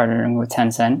for partnering with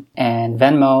Tencent, and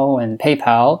Venmo and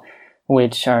PayPal,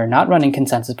 which are not running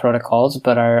consensus protocols,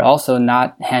 but are also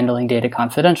not handling data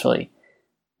confidentially.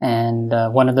 And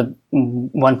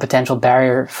one potential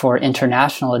barrier for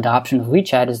international adoption of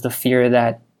WeChat is the fear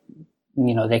that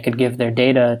they could give their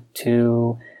data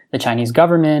to the Chinese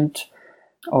government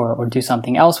or do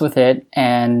something else with it.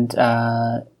 And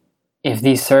if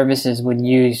these services would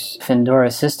use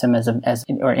Findora's system as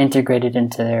or integrated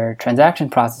into their transaction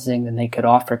processing, then they could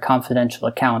offer confidential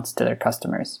accounts to their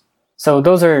customers. So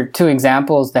those are two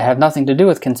examples that have nothing to do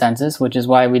with consensus, which is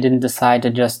why we didn't decide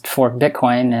to just fork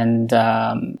Bitcoin and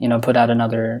put out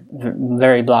another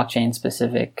very blockchain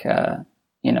specific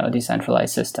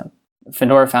decentralized system.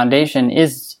 Findora Foundation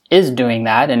is doing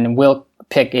that and will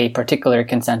pick a particular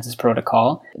consensus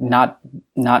protocol, not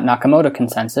Nakamoto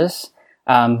consensus.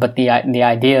 But the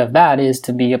idea of that is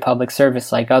to be a public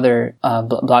service like other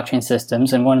blockchain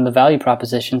systems. And one of the value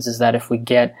propositions is that if we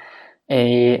get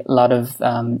a lot of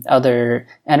other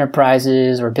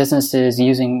enterprises or businesses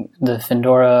using the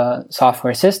Findora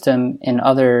software system in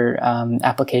other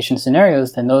application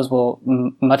scenarios, then those will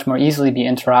much more easily be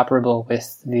interoperable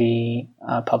with the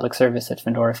public service that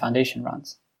Findora Foundation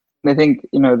runs. I think,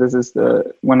 this is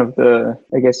one of the,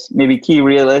 I guess, maybe key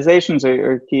realizations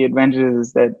or key advantages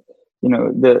is that,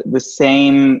 the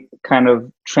same kind of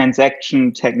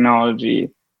transaction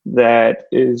technology that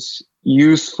is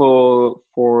useful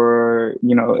for,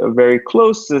 a very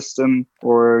closed system,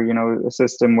 or, a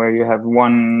system where you have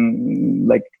one,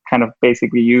 like, kind of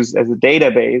basically used as a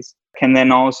database, can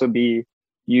then also be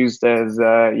used as,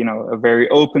 a very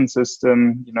open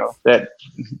system, that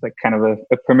like kind of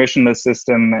a permissionless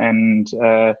system. And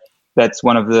that's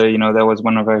one of the, that was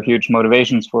one of our huge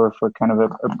motivations for kind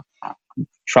of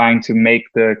trying to make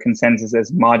the consensus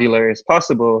as modular as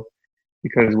possible,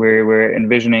 because we're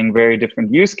envisioning very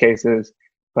different use cases.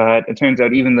 But it turns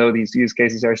out, even though these use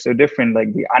cases are so different,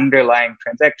 like the underlying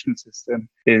transaction system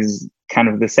is kind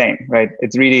of the same, right?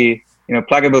 It's really,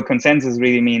 pluggable consensus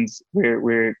really means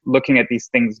we're looking at these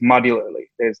things modularly.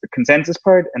 There's the consensus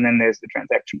part, and then there's the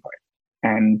transaction part.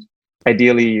 And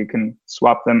ideally, you can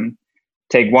swap them,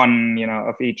 take one,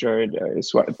 of each, or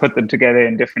put them together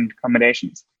in different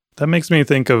combinations. That makes me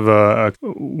think of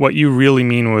what you really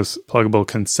mean with pluggable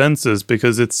consensus,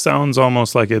 because it sounds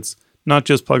almost like it's not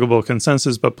just pluggable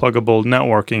consensus, but pluggable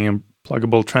networking and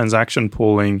pluggable transaction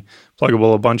pooling,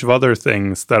 pluggable a bunch of other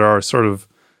things that are sort of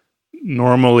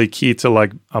normally key to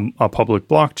like a public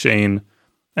blockchain,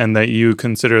 and that you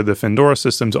consider the Findora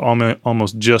system to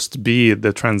almost just be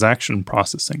the transaction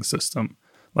processing system.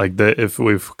 Like if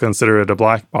we've considered it a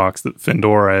black box, that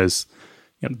Findora is,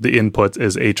 the input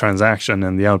is a transaction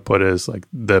and the output is like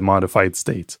the modified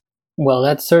state. Well,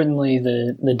 that's certainly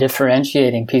the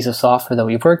differentiating piece of software that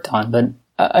we've worked on, but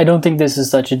I don't think this is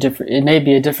such a different, it may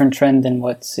be a different trend than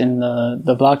what's in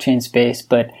the blockchain space,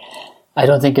 but I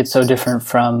don't think it's so different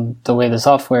from the way the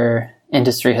software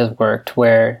industry has worked,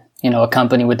 where, a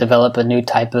company would develop a new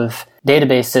type of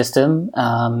database system,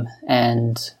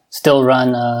 and still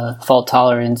run a fault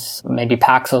tolerance, maybe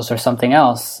Paxos or something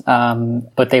else,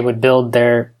 but they would build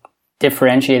their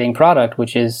differentiating product,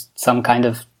 which is some kind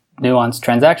of nuanced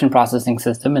transaction processing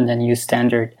system, and then use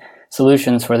standard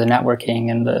solutions for the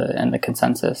networking and the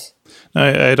consensus.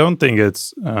 I don't think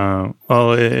it's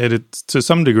it's to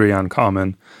some degree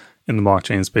uncommon in the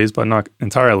blockchain space, but not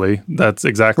entirely. That's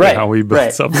exactly how we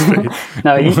built Substrate.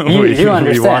 No, you understand.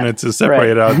 We wanted to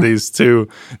separate out these two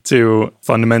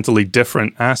fundamentally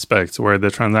different aspects, where the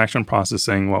transaction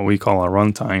processing, what we call a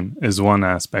runtime, is one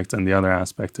aspect, and the other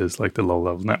aspect is like the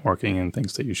low-level networking and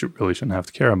things that you shouldn't have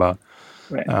to care about.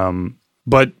 Right.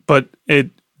 But it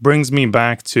brings me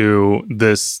back to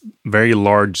this very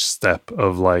large step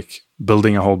of like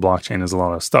building a whole blockchain is a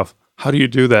lot of stuff. How do you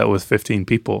do that with 15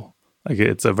 people? Like,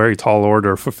 it's a very tall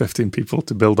order for 15 people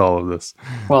to build all of this.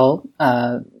 Well,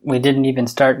 we didn't even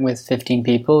start with 15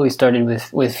 people. We started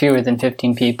with fewer than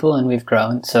 15 people, and we've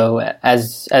grown. So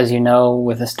as you know,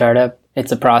 with a startup,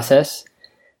 it's a process.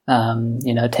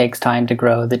 It takes time to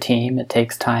grow the team. It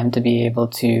takes time to be able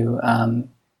to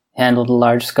handle the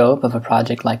large scope of a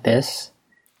project like this.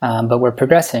 But we're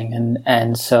progressing.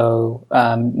 And so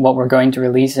what we're going to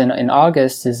release in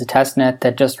August is a testnet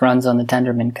that just runs on the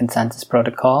Tendermint consensus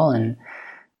protocol, and,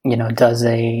 does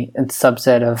a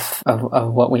subset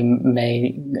of what we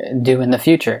may do in the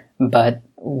future. But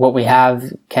what we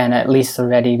have can at least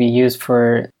already be used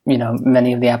for,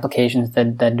 many of the applications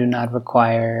that do not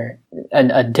require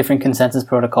a different consensus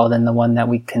protocol than the one that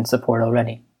we can support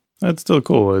already. That's still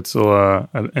cool. It's still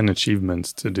an achievement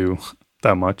to do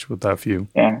that much with that few.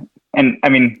 Yeah. And I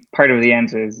mean, part of the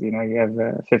answer is, you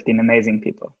have 15 amazing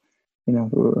people,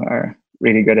 who are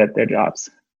really good at their jobs.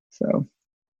 So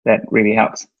that really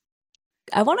helps.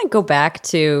 I want to go back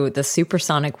to the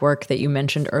supersonic work that you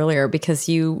mentioned earlier, because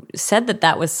you said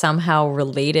that was somehow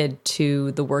related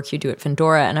to the work you do at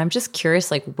Findora. And I'm just curious,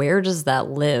 like, where does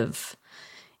that live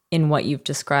in what you've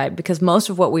described? Because most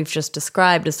of what we've just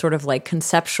described is sort of like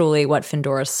conceptually what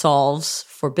Findora solves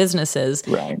for businesses,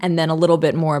 right, and then a little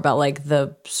bit more about like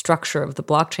the structure of the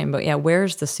blockchain. But yeah,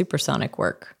 where's the supersonic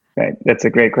work? Right, that's a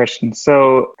great question.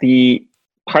 So the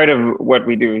part of what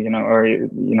we do,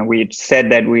 we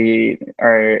said that we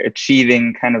are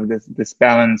achieving kind of this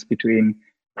balance between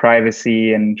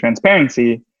privacy and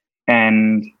transparency,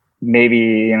 and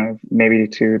maybe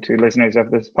to listeners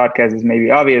of this podcast is maybe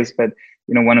obvious, but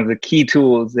one of the key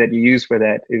tools that you use for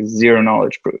that is zero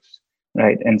knowledge proofs,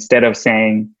 right? Instead of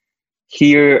saying,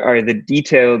 here are the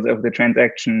details of the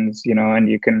transactions, and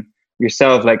you can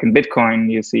yourself, like in Bitcoin,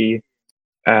 you see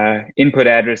input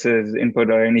addresses,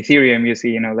 or in Ethereum, you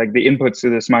see, like the inputs to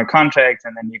the smart contract,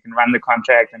 and then you can run the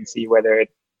contract and see whether it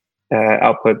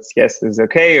outputs yes is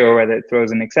okay, or whether it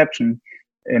throws an exception.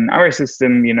 In our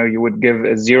system, you would give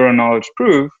a zero knowledge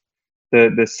proof.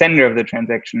 The sender of the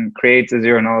transaction creates a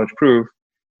zero knowledge proof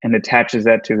and attaches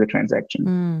that to the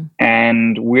transaction.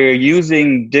 And we're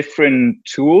using different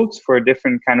tools for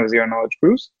different kind of zero knowledge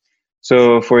proofs.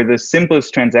 So for the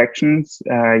simplest transactions,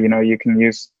 you can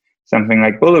use something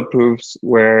like bulletproofs,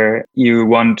 where you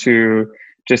want to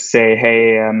just say,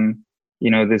 hey,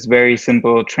 this very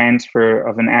simple transfer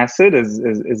of an asset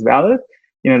is valid,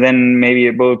 then maybe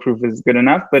a bulletproof is good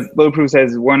enough. But bulletproof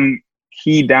has one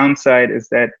key downside, is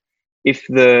that if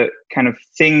the kind of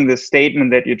thing, the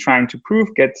statement that you're trying to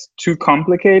prove gets too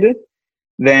complicated,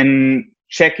 then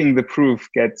checking the proof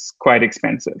gets quite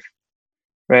expensive,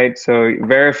 right? So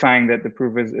verifying that the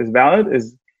proof is valid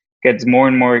gets more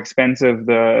and more expensive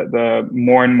the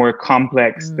more and more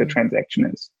complex the transaction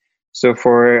is. So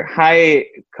for high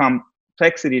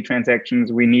complexity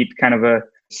transactions, we need kind of a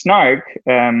snark,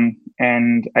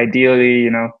 and ideally,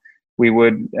 we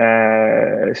would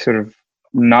sort of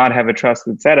not have a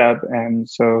trusted setup. And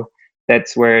so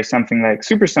that's where something like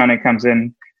Supersonic comes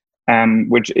in,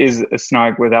 which is a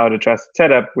snark without a trusted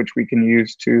setup, which we can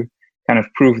use to kind of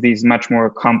prove these much more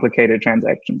complicated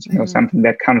transactions, something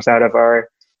that comes out of our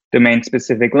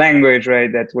domain-specific language,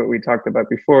 right? That's what we talked about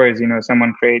before, is,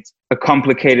 someone creates a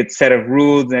complicated set of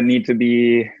rules that need to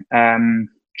be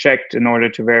checked in order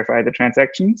to verify the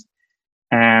transactions.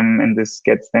 And this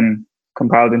gets then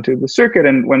compiled into the circuit.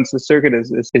 And once the circuit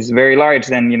is very large,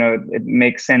 then, it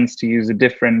makes sense to use a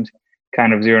different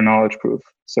kind of zero-knowledge proof.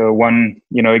 So one,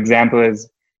 example is,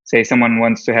 say someone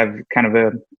wants to have kind of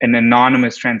an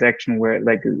anonymous transaction where,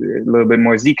 like, a little bit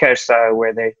more Zcash style,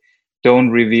 where they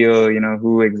don't reveal,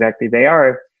 who exactly they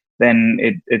are, then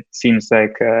it seems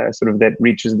like sort of that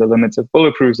reaches the limits of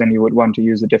bulletproofs, and you would want to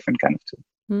use a different kind of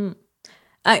tool.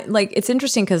 It's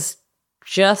interesting because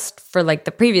just for like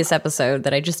the previous episode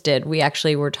that I just did, we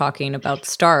actually were talking about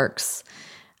Starks.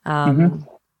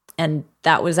 And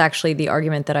that was actually the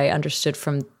argument that I understood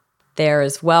from there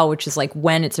as well, which is like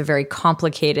when it's a very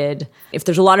complicated, if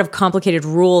there's a lot of complicated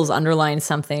rules underlying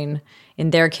something, in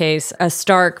their case, a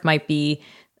Stark might be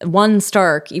one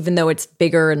Stark, even though it's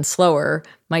bigger and slower,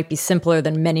 might be simpler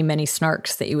than many, many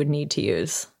snarks that you would need to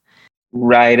use.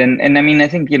 Right. And I mean, I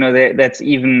think, that's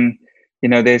even,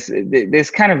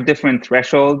 there's kind of different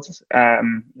thresholds.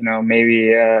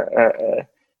 Maybe a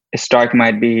Stark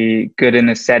might be good in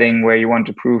a setting where you want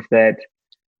to prove that,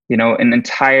 an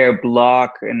entire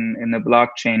block in the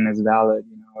blockchain is valid,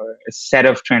 or a set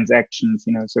of transactions,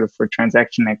 sort of for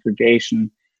transaction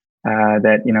aggregation,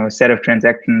 that, a set of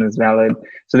transactions is valid.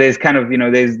 So there's kind of,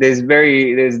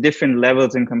 there's different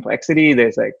levels in complexity.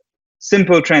 There's like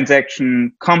simple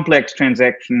transaction, complex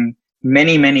transaction,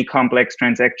 many, many complex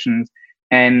transactions.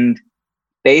 And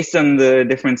based on the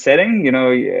different setting,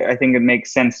 I think it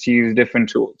makes sense to use different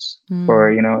tools for,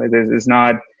 it's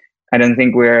not, I don't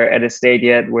think we're at a state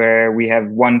yet where we have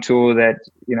one tool that,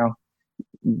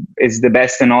 is the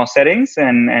best in all settings.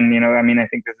 And I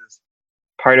think this is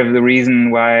part of the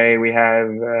reason why we have,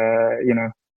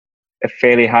 a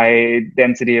fairly high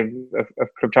density of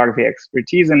cryptography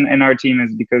expertise in our team,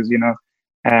 is because,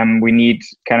 we need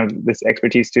kind of this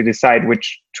expertise to decide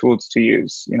which tools to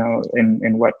use,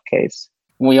 in what case.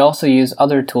 We also use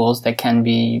other tools that can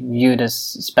be viewed as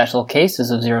special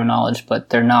cases of zero knowledge, but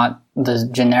they're not the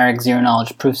generic zero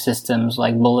knowledge proof systems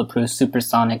like Bulletproof,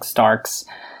 Supersonic, Starks,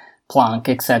 Plonk,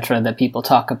 etc. that people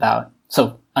talk about.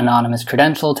 So anonymous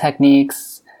credential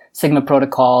techniques, Sigma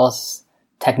protocols,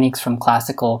 techniques from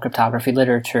classical cryptography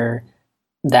literature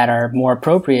that are more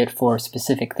appropriate for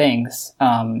specific things.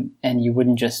 And you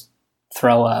wouldn't just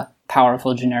throw a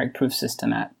powerful generic proof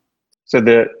system at. So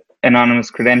the anonymous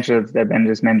credentials that Ben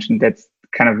just mentioned, that's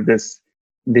kind of this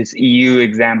EU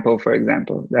example, for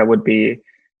example. That would be,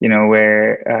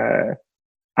 where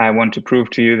I want to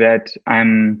prove to you that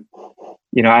I'm,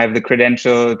 I have the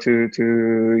credential to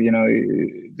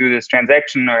do this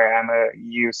transaction, or I'm a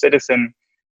EU citizen.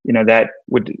 That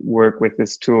would work with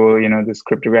this tool, this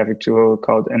cryptographic tool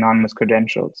called anonymous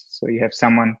credentials. So you have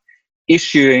someone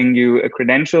issuing you a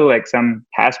credential, like some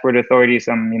passport authority,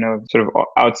 some, sort of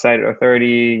outside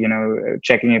authority,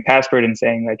 checking your passport and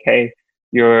saying like, hey,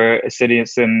 you're a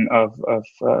citizen of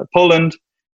Poland.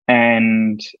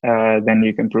 And then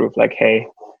you can prove like, hey,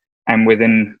 I'm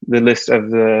within the list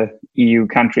of the EU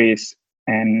countries,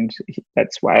 and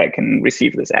that's why I can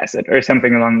receive this asset, or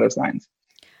something along those lines.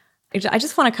 I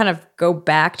just want to kind of go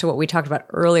back to what we talked about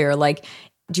earlier. Like,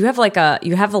 do you have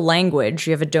you have a language,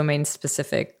 you have a domain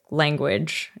specific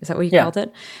language. Is that what you called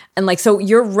it? And so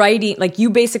you're writing, you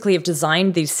basically have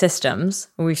designed these systems.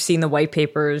 We've seen the white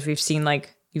papers. We've seen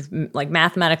you've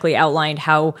mathematically outlined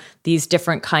how these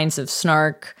different kinds of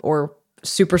snark or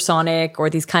supersonic or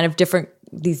these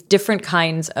different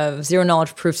kinds of zero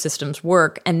knowledge proof systems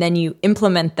work. And then you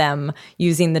implement them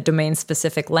using the domain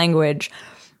specific language.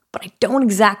 But I don't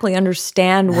exactly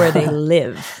understand where they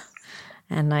live.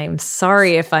 And I'm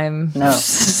sorry if I'm No.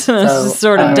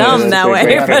 sort of dumb that way.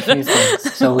 We have a few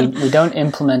things. So we don't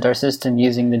implement our system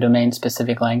using the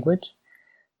domain-specific language.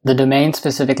 The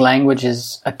domain-specific language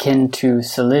is akin to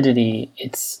Solidity.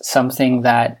 It's something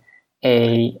that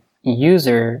a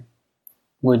user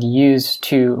would use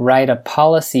to write a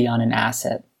policy on an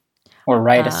asset or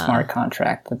write a smart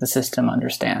contract that the system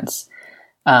understands.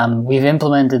 We've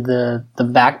implemented the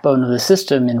backbone of the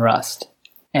system in Rust.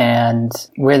 And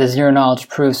where the zero-knowledge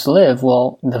proofs live,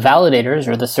 well, the validators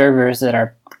or the servers that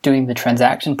are doing the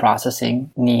transaction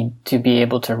processing need to be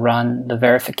able to run the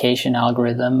verification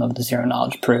algorithm of the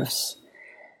zero-knowledge proofs.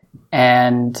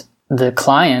 And the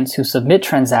clients who submit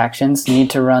transactions need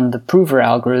to run the prover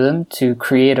algorithm to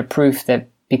create a proof that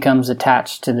becomes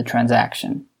attached to the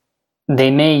transaction. They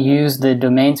may use the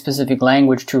domain-specific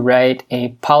language to write a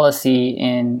policy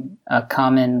in a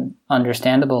common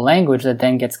understandable language that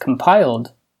then gets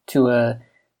compiled to a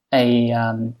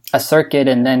circuit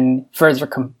and then further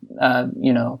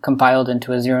compiled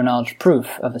into a zero-knowledge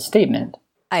proof of a statement.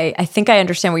 I think I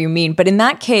understand what you mean, but in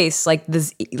that case, like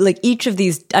each of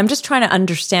these, I'm just trying to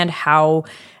understand how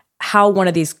one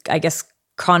of these, I guess,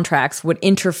 contracts would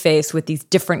interface with these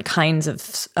different kinds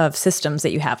of systems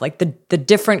that you have, like the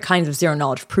different kinds of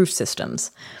zero-knowledge proof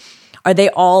systems. Are they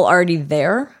all already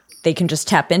there? They can just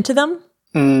tap into them?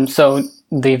 So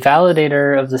the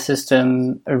validator of the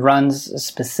system runs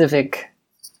specific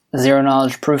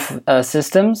zero-knowledge proof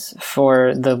systems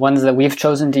for the ones that we've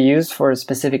chosen to use for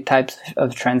specific types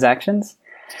of transactions.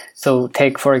 So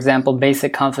take, for example,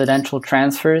 basic confidential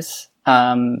transfers.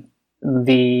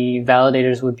 The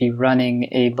validators would be running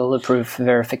a bulletproof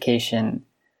verification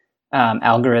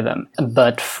algorithm.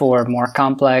 But for more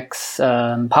complex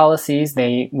policies,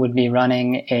 they would be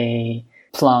running a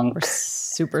Plonk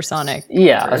supersonic,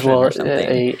 as well as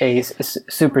a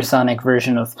supersonic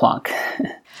version of Plonk.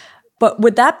 But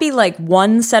would that be like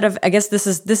one set of? I guess this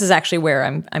is actually where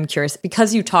I'm curious,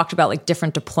 because you talked about like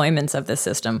different deployments of this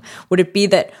system. Would it be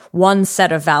that one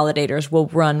set of validators will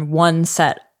run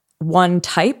one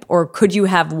type, or could you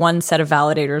have one set of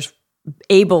validators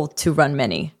able to run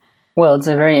many? Well, it's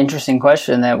a very interesting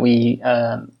question that we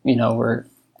were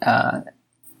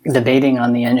debating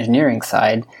on the engineering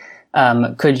side.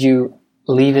 Could you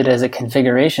leave it as a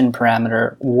configuration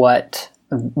parameter what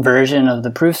version of the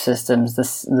proof systems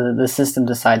the system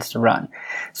decides to run?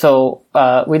 So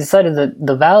we decided that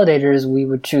the validators, we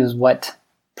would choose what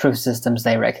proof systems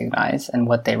they recognize and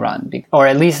what they run. Or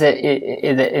at least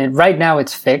right now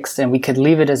it's fixed, and we could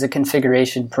leave it as a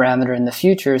configuration parameter in the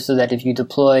future so that if you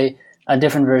deploy a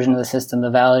different version of the system, the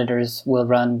validators will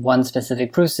run one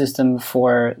specific proof system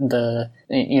for the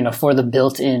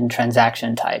built-in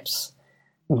transaction types.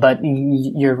 But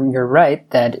you're right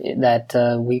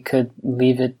that we could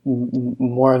leave it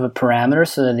more of a parameter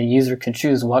so that the user could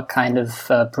choose what kind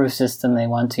of proof system they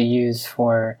want to use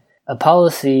for a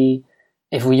policy.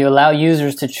 If we allow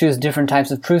users to choose different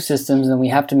types of proof systems, then we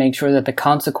have to make sure that the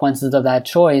consequences of that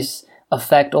choice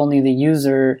affect only the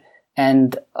user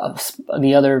and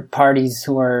the other parties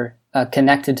who are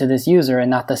connected to this user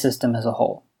and not the system as a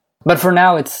whole. But for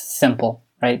now, it's simple,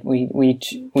 right? We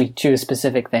choose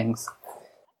specific things.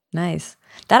 Nice.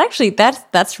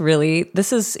 That's really,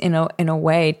 this is in a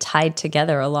way tied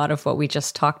together a lot of what we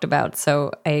just talked about.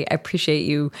 So I appreciate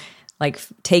you like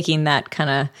taking that kind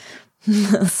of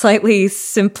slightly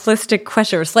simplistic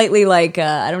question, or slightly like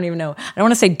I don't even know. I don't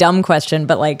want to say dumb question,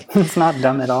 but like it's not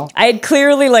dumb at all. I had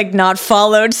clearly like not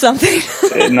followed something.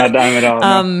 Not dumb at all.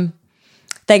 No.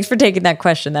 Thanks for taking that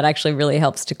question. That actually really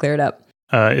helps to clear it up.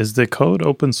 Is the code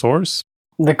open source?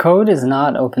 The code is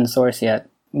not open source yet.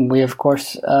 We of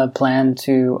course plan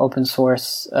to open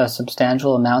source a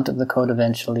substantial amount of the code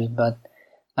eventually, but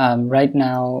right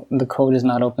now, the code is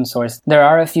not open source. There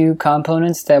are a few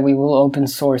components that we will open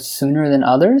source sooner than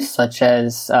others, such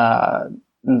as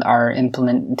our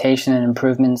implementation and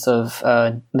improvements of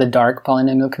the Dark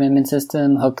polynomial commitment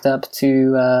system hooked up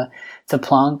to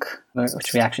Plonk,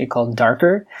 which we actually call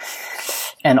Darker,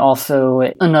 and also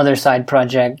another side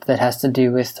project that has to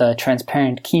do with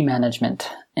transparent key management.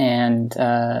 And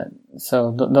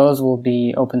so those will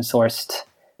be open sourced,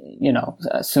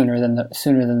 sooner than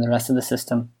the rest of the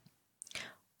system.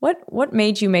 What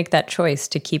made you make that choice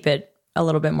to keep it a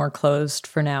little bit more closed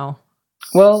for now?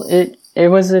 Well, it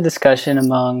was a discussion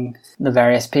among the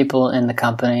various people in the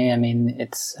company. I mean,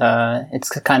 it's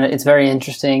very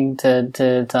interesting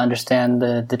to understand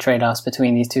the trade-offs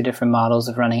between these two different models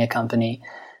of running a company.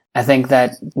 I think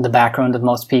that the background of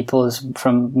most people is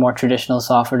from more traditional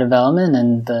software development,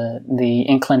 and the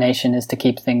inclination is to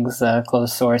keep things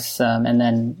closed source, and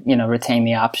then retain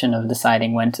the option of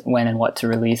deciding when and what to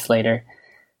release later.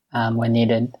 when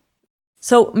needed.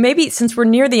 So maybe since we're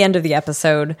near the end of the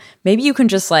episode, maybe you can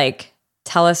just like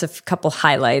tell us a couple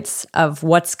highlights of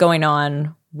what's going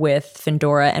on with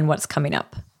Findora and what's coming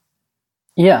up.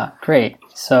 Yeah, great.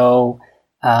 So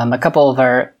a couple of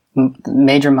our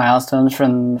major milestones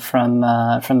from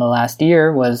the last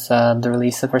year was the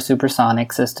release of our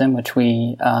supersonic system, which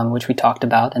we talked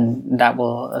about, and that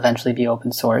will eventually be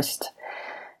open sourced.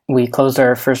 We closed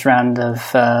our first round of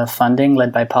funding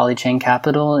led by Polychain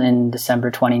Capital in December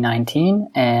 2019.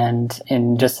 And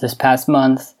in just this past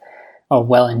month,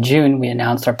 in June, we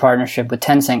announced our partnership with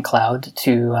Tencent Cloud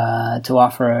to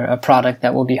offer a product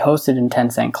that will be hosted in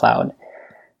Tencent Cloud.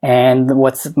 And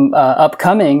what's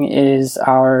upcoming is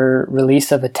our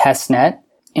release of a testnet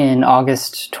in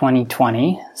August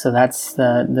 2020. So that's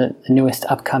the newest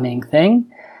upcoming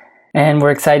thing. And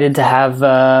we're excited to have,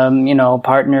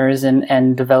 partners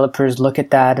and developers look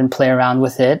at that and play around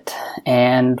with it.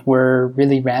 And we're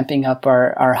really ramping up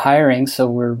our hiring. So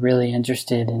we're really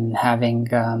interested in having,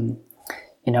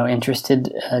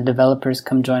 interested developers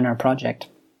come join our project.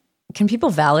 Can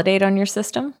people validate on your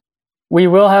system? We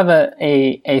will have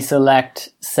a select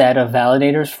set of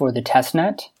validators for the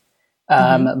testnet.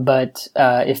 But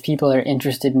if people are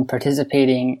interested in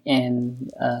participating in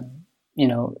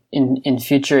in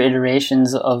future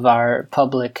iterations of our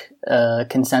public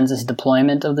consensus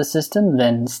deployment of the system,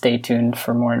 then stay tuned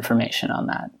for more information on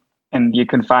that. And you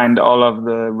can find all of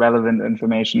the relevant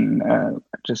information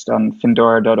just on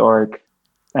findora.org.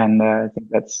 And I think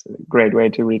that's a great way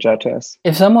to reach out to us.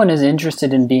 If someone is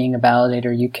interested in being a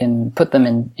validator, you can put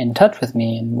them in touch with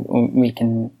me, and we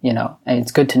can, and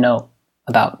it's good to know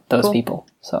about those people.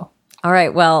 So. All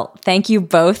right. Well, thank you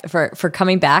both for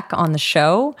coming back on the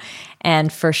show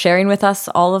and for sharing with us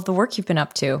all of the work you've been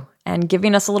up to and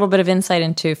giving us a little bit of insight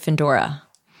into Findora.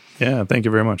 Yeah, thank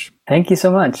you very much. Thank you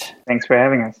so much. Thanks for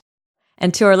having us.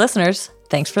 And to our listeners,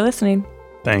 thanks for listening.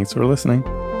 Thanks for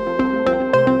listening.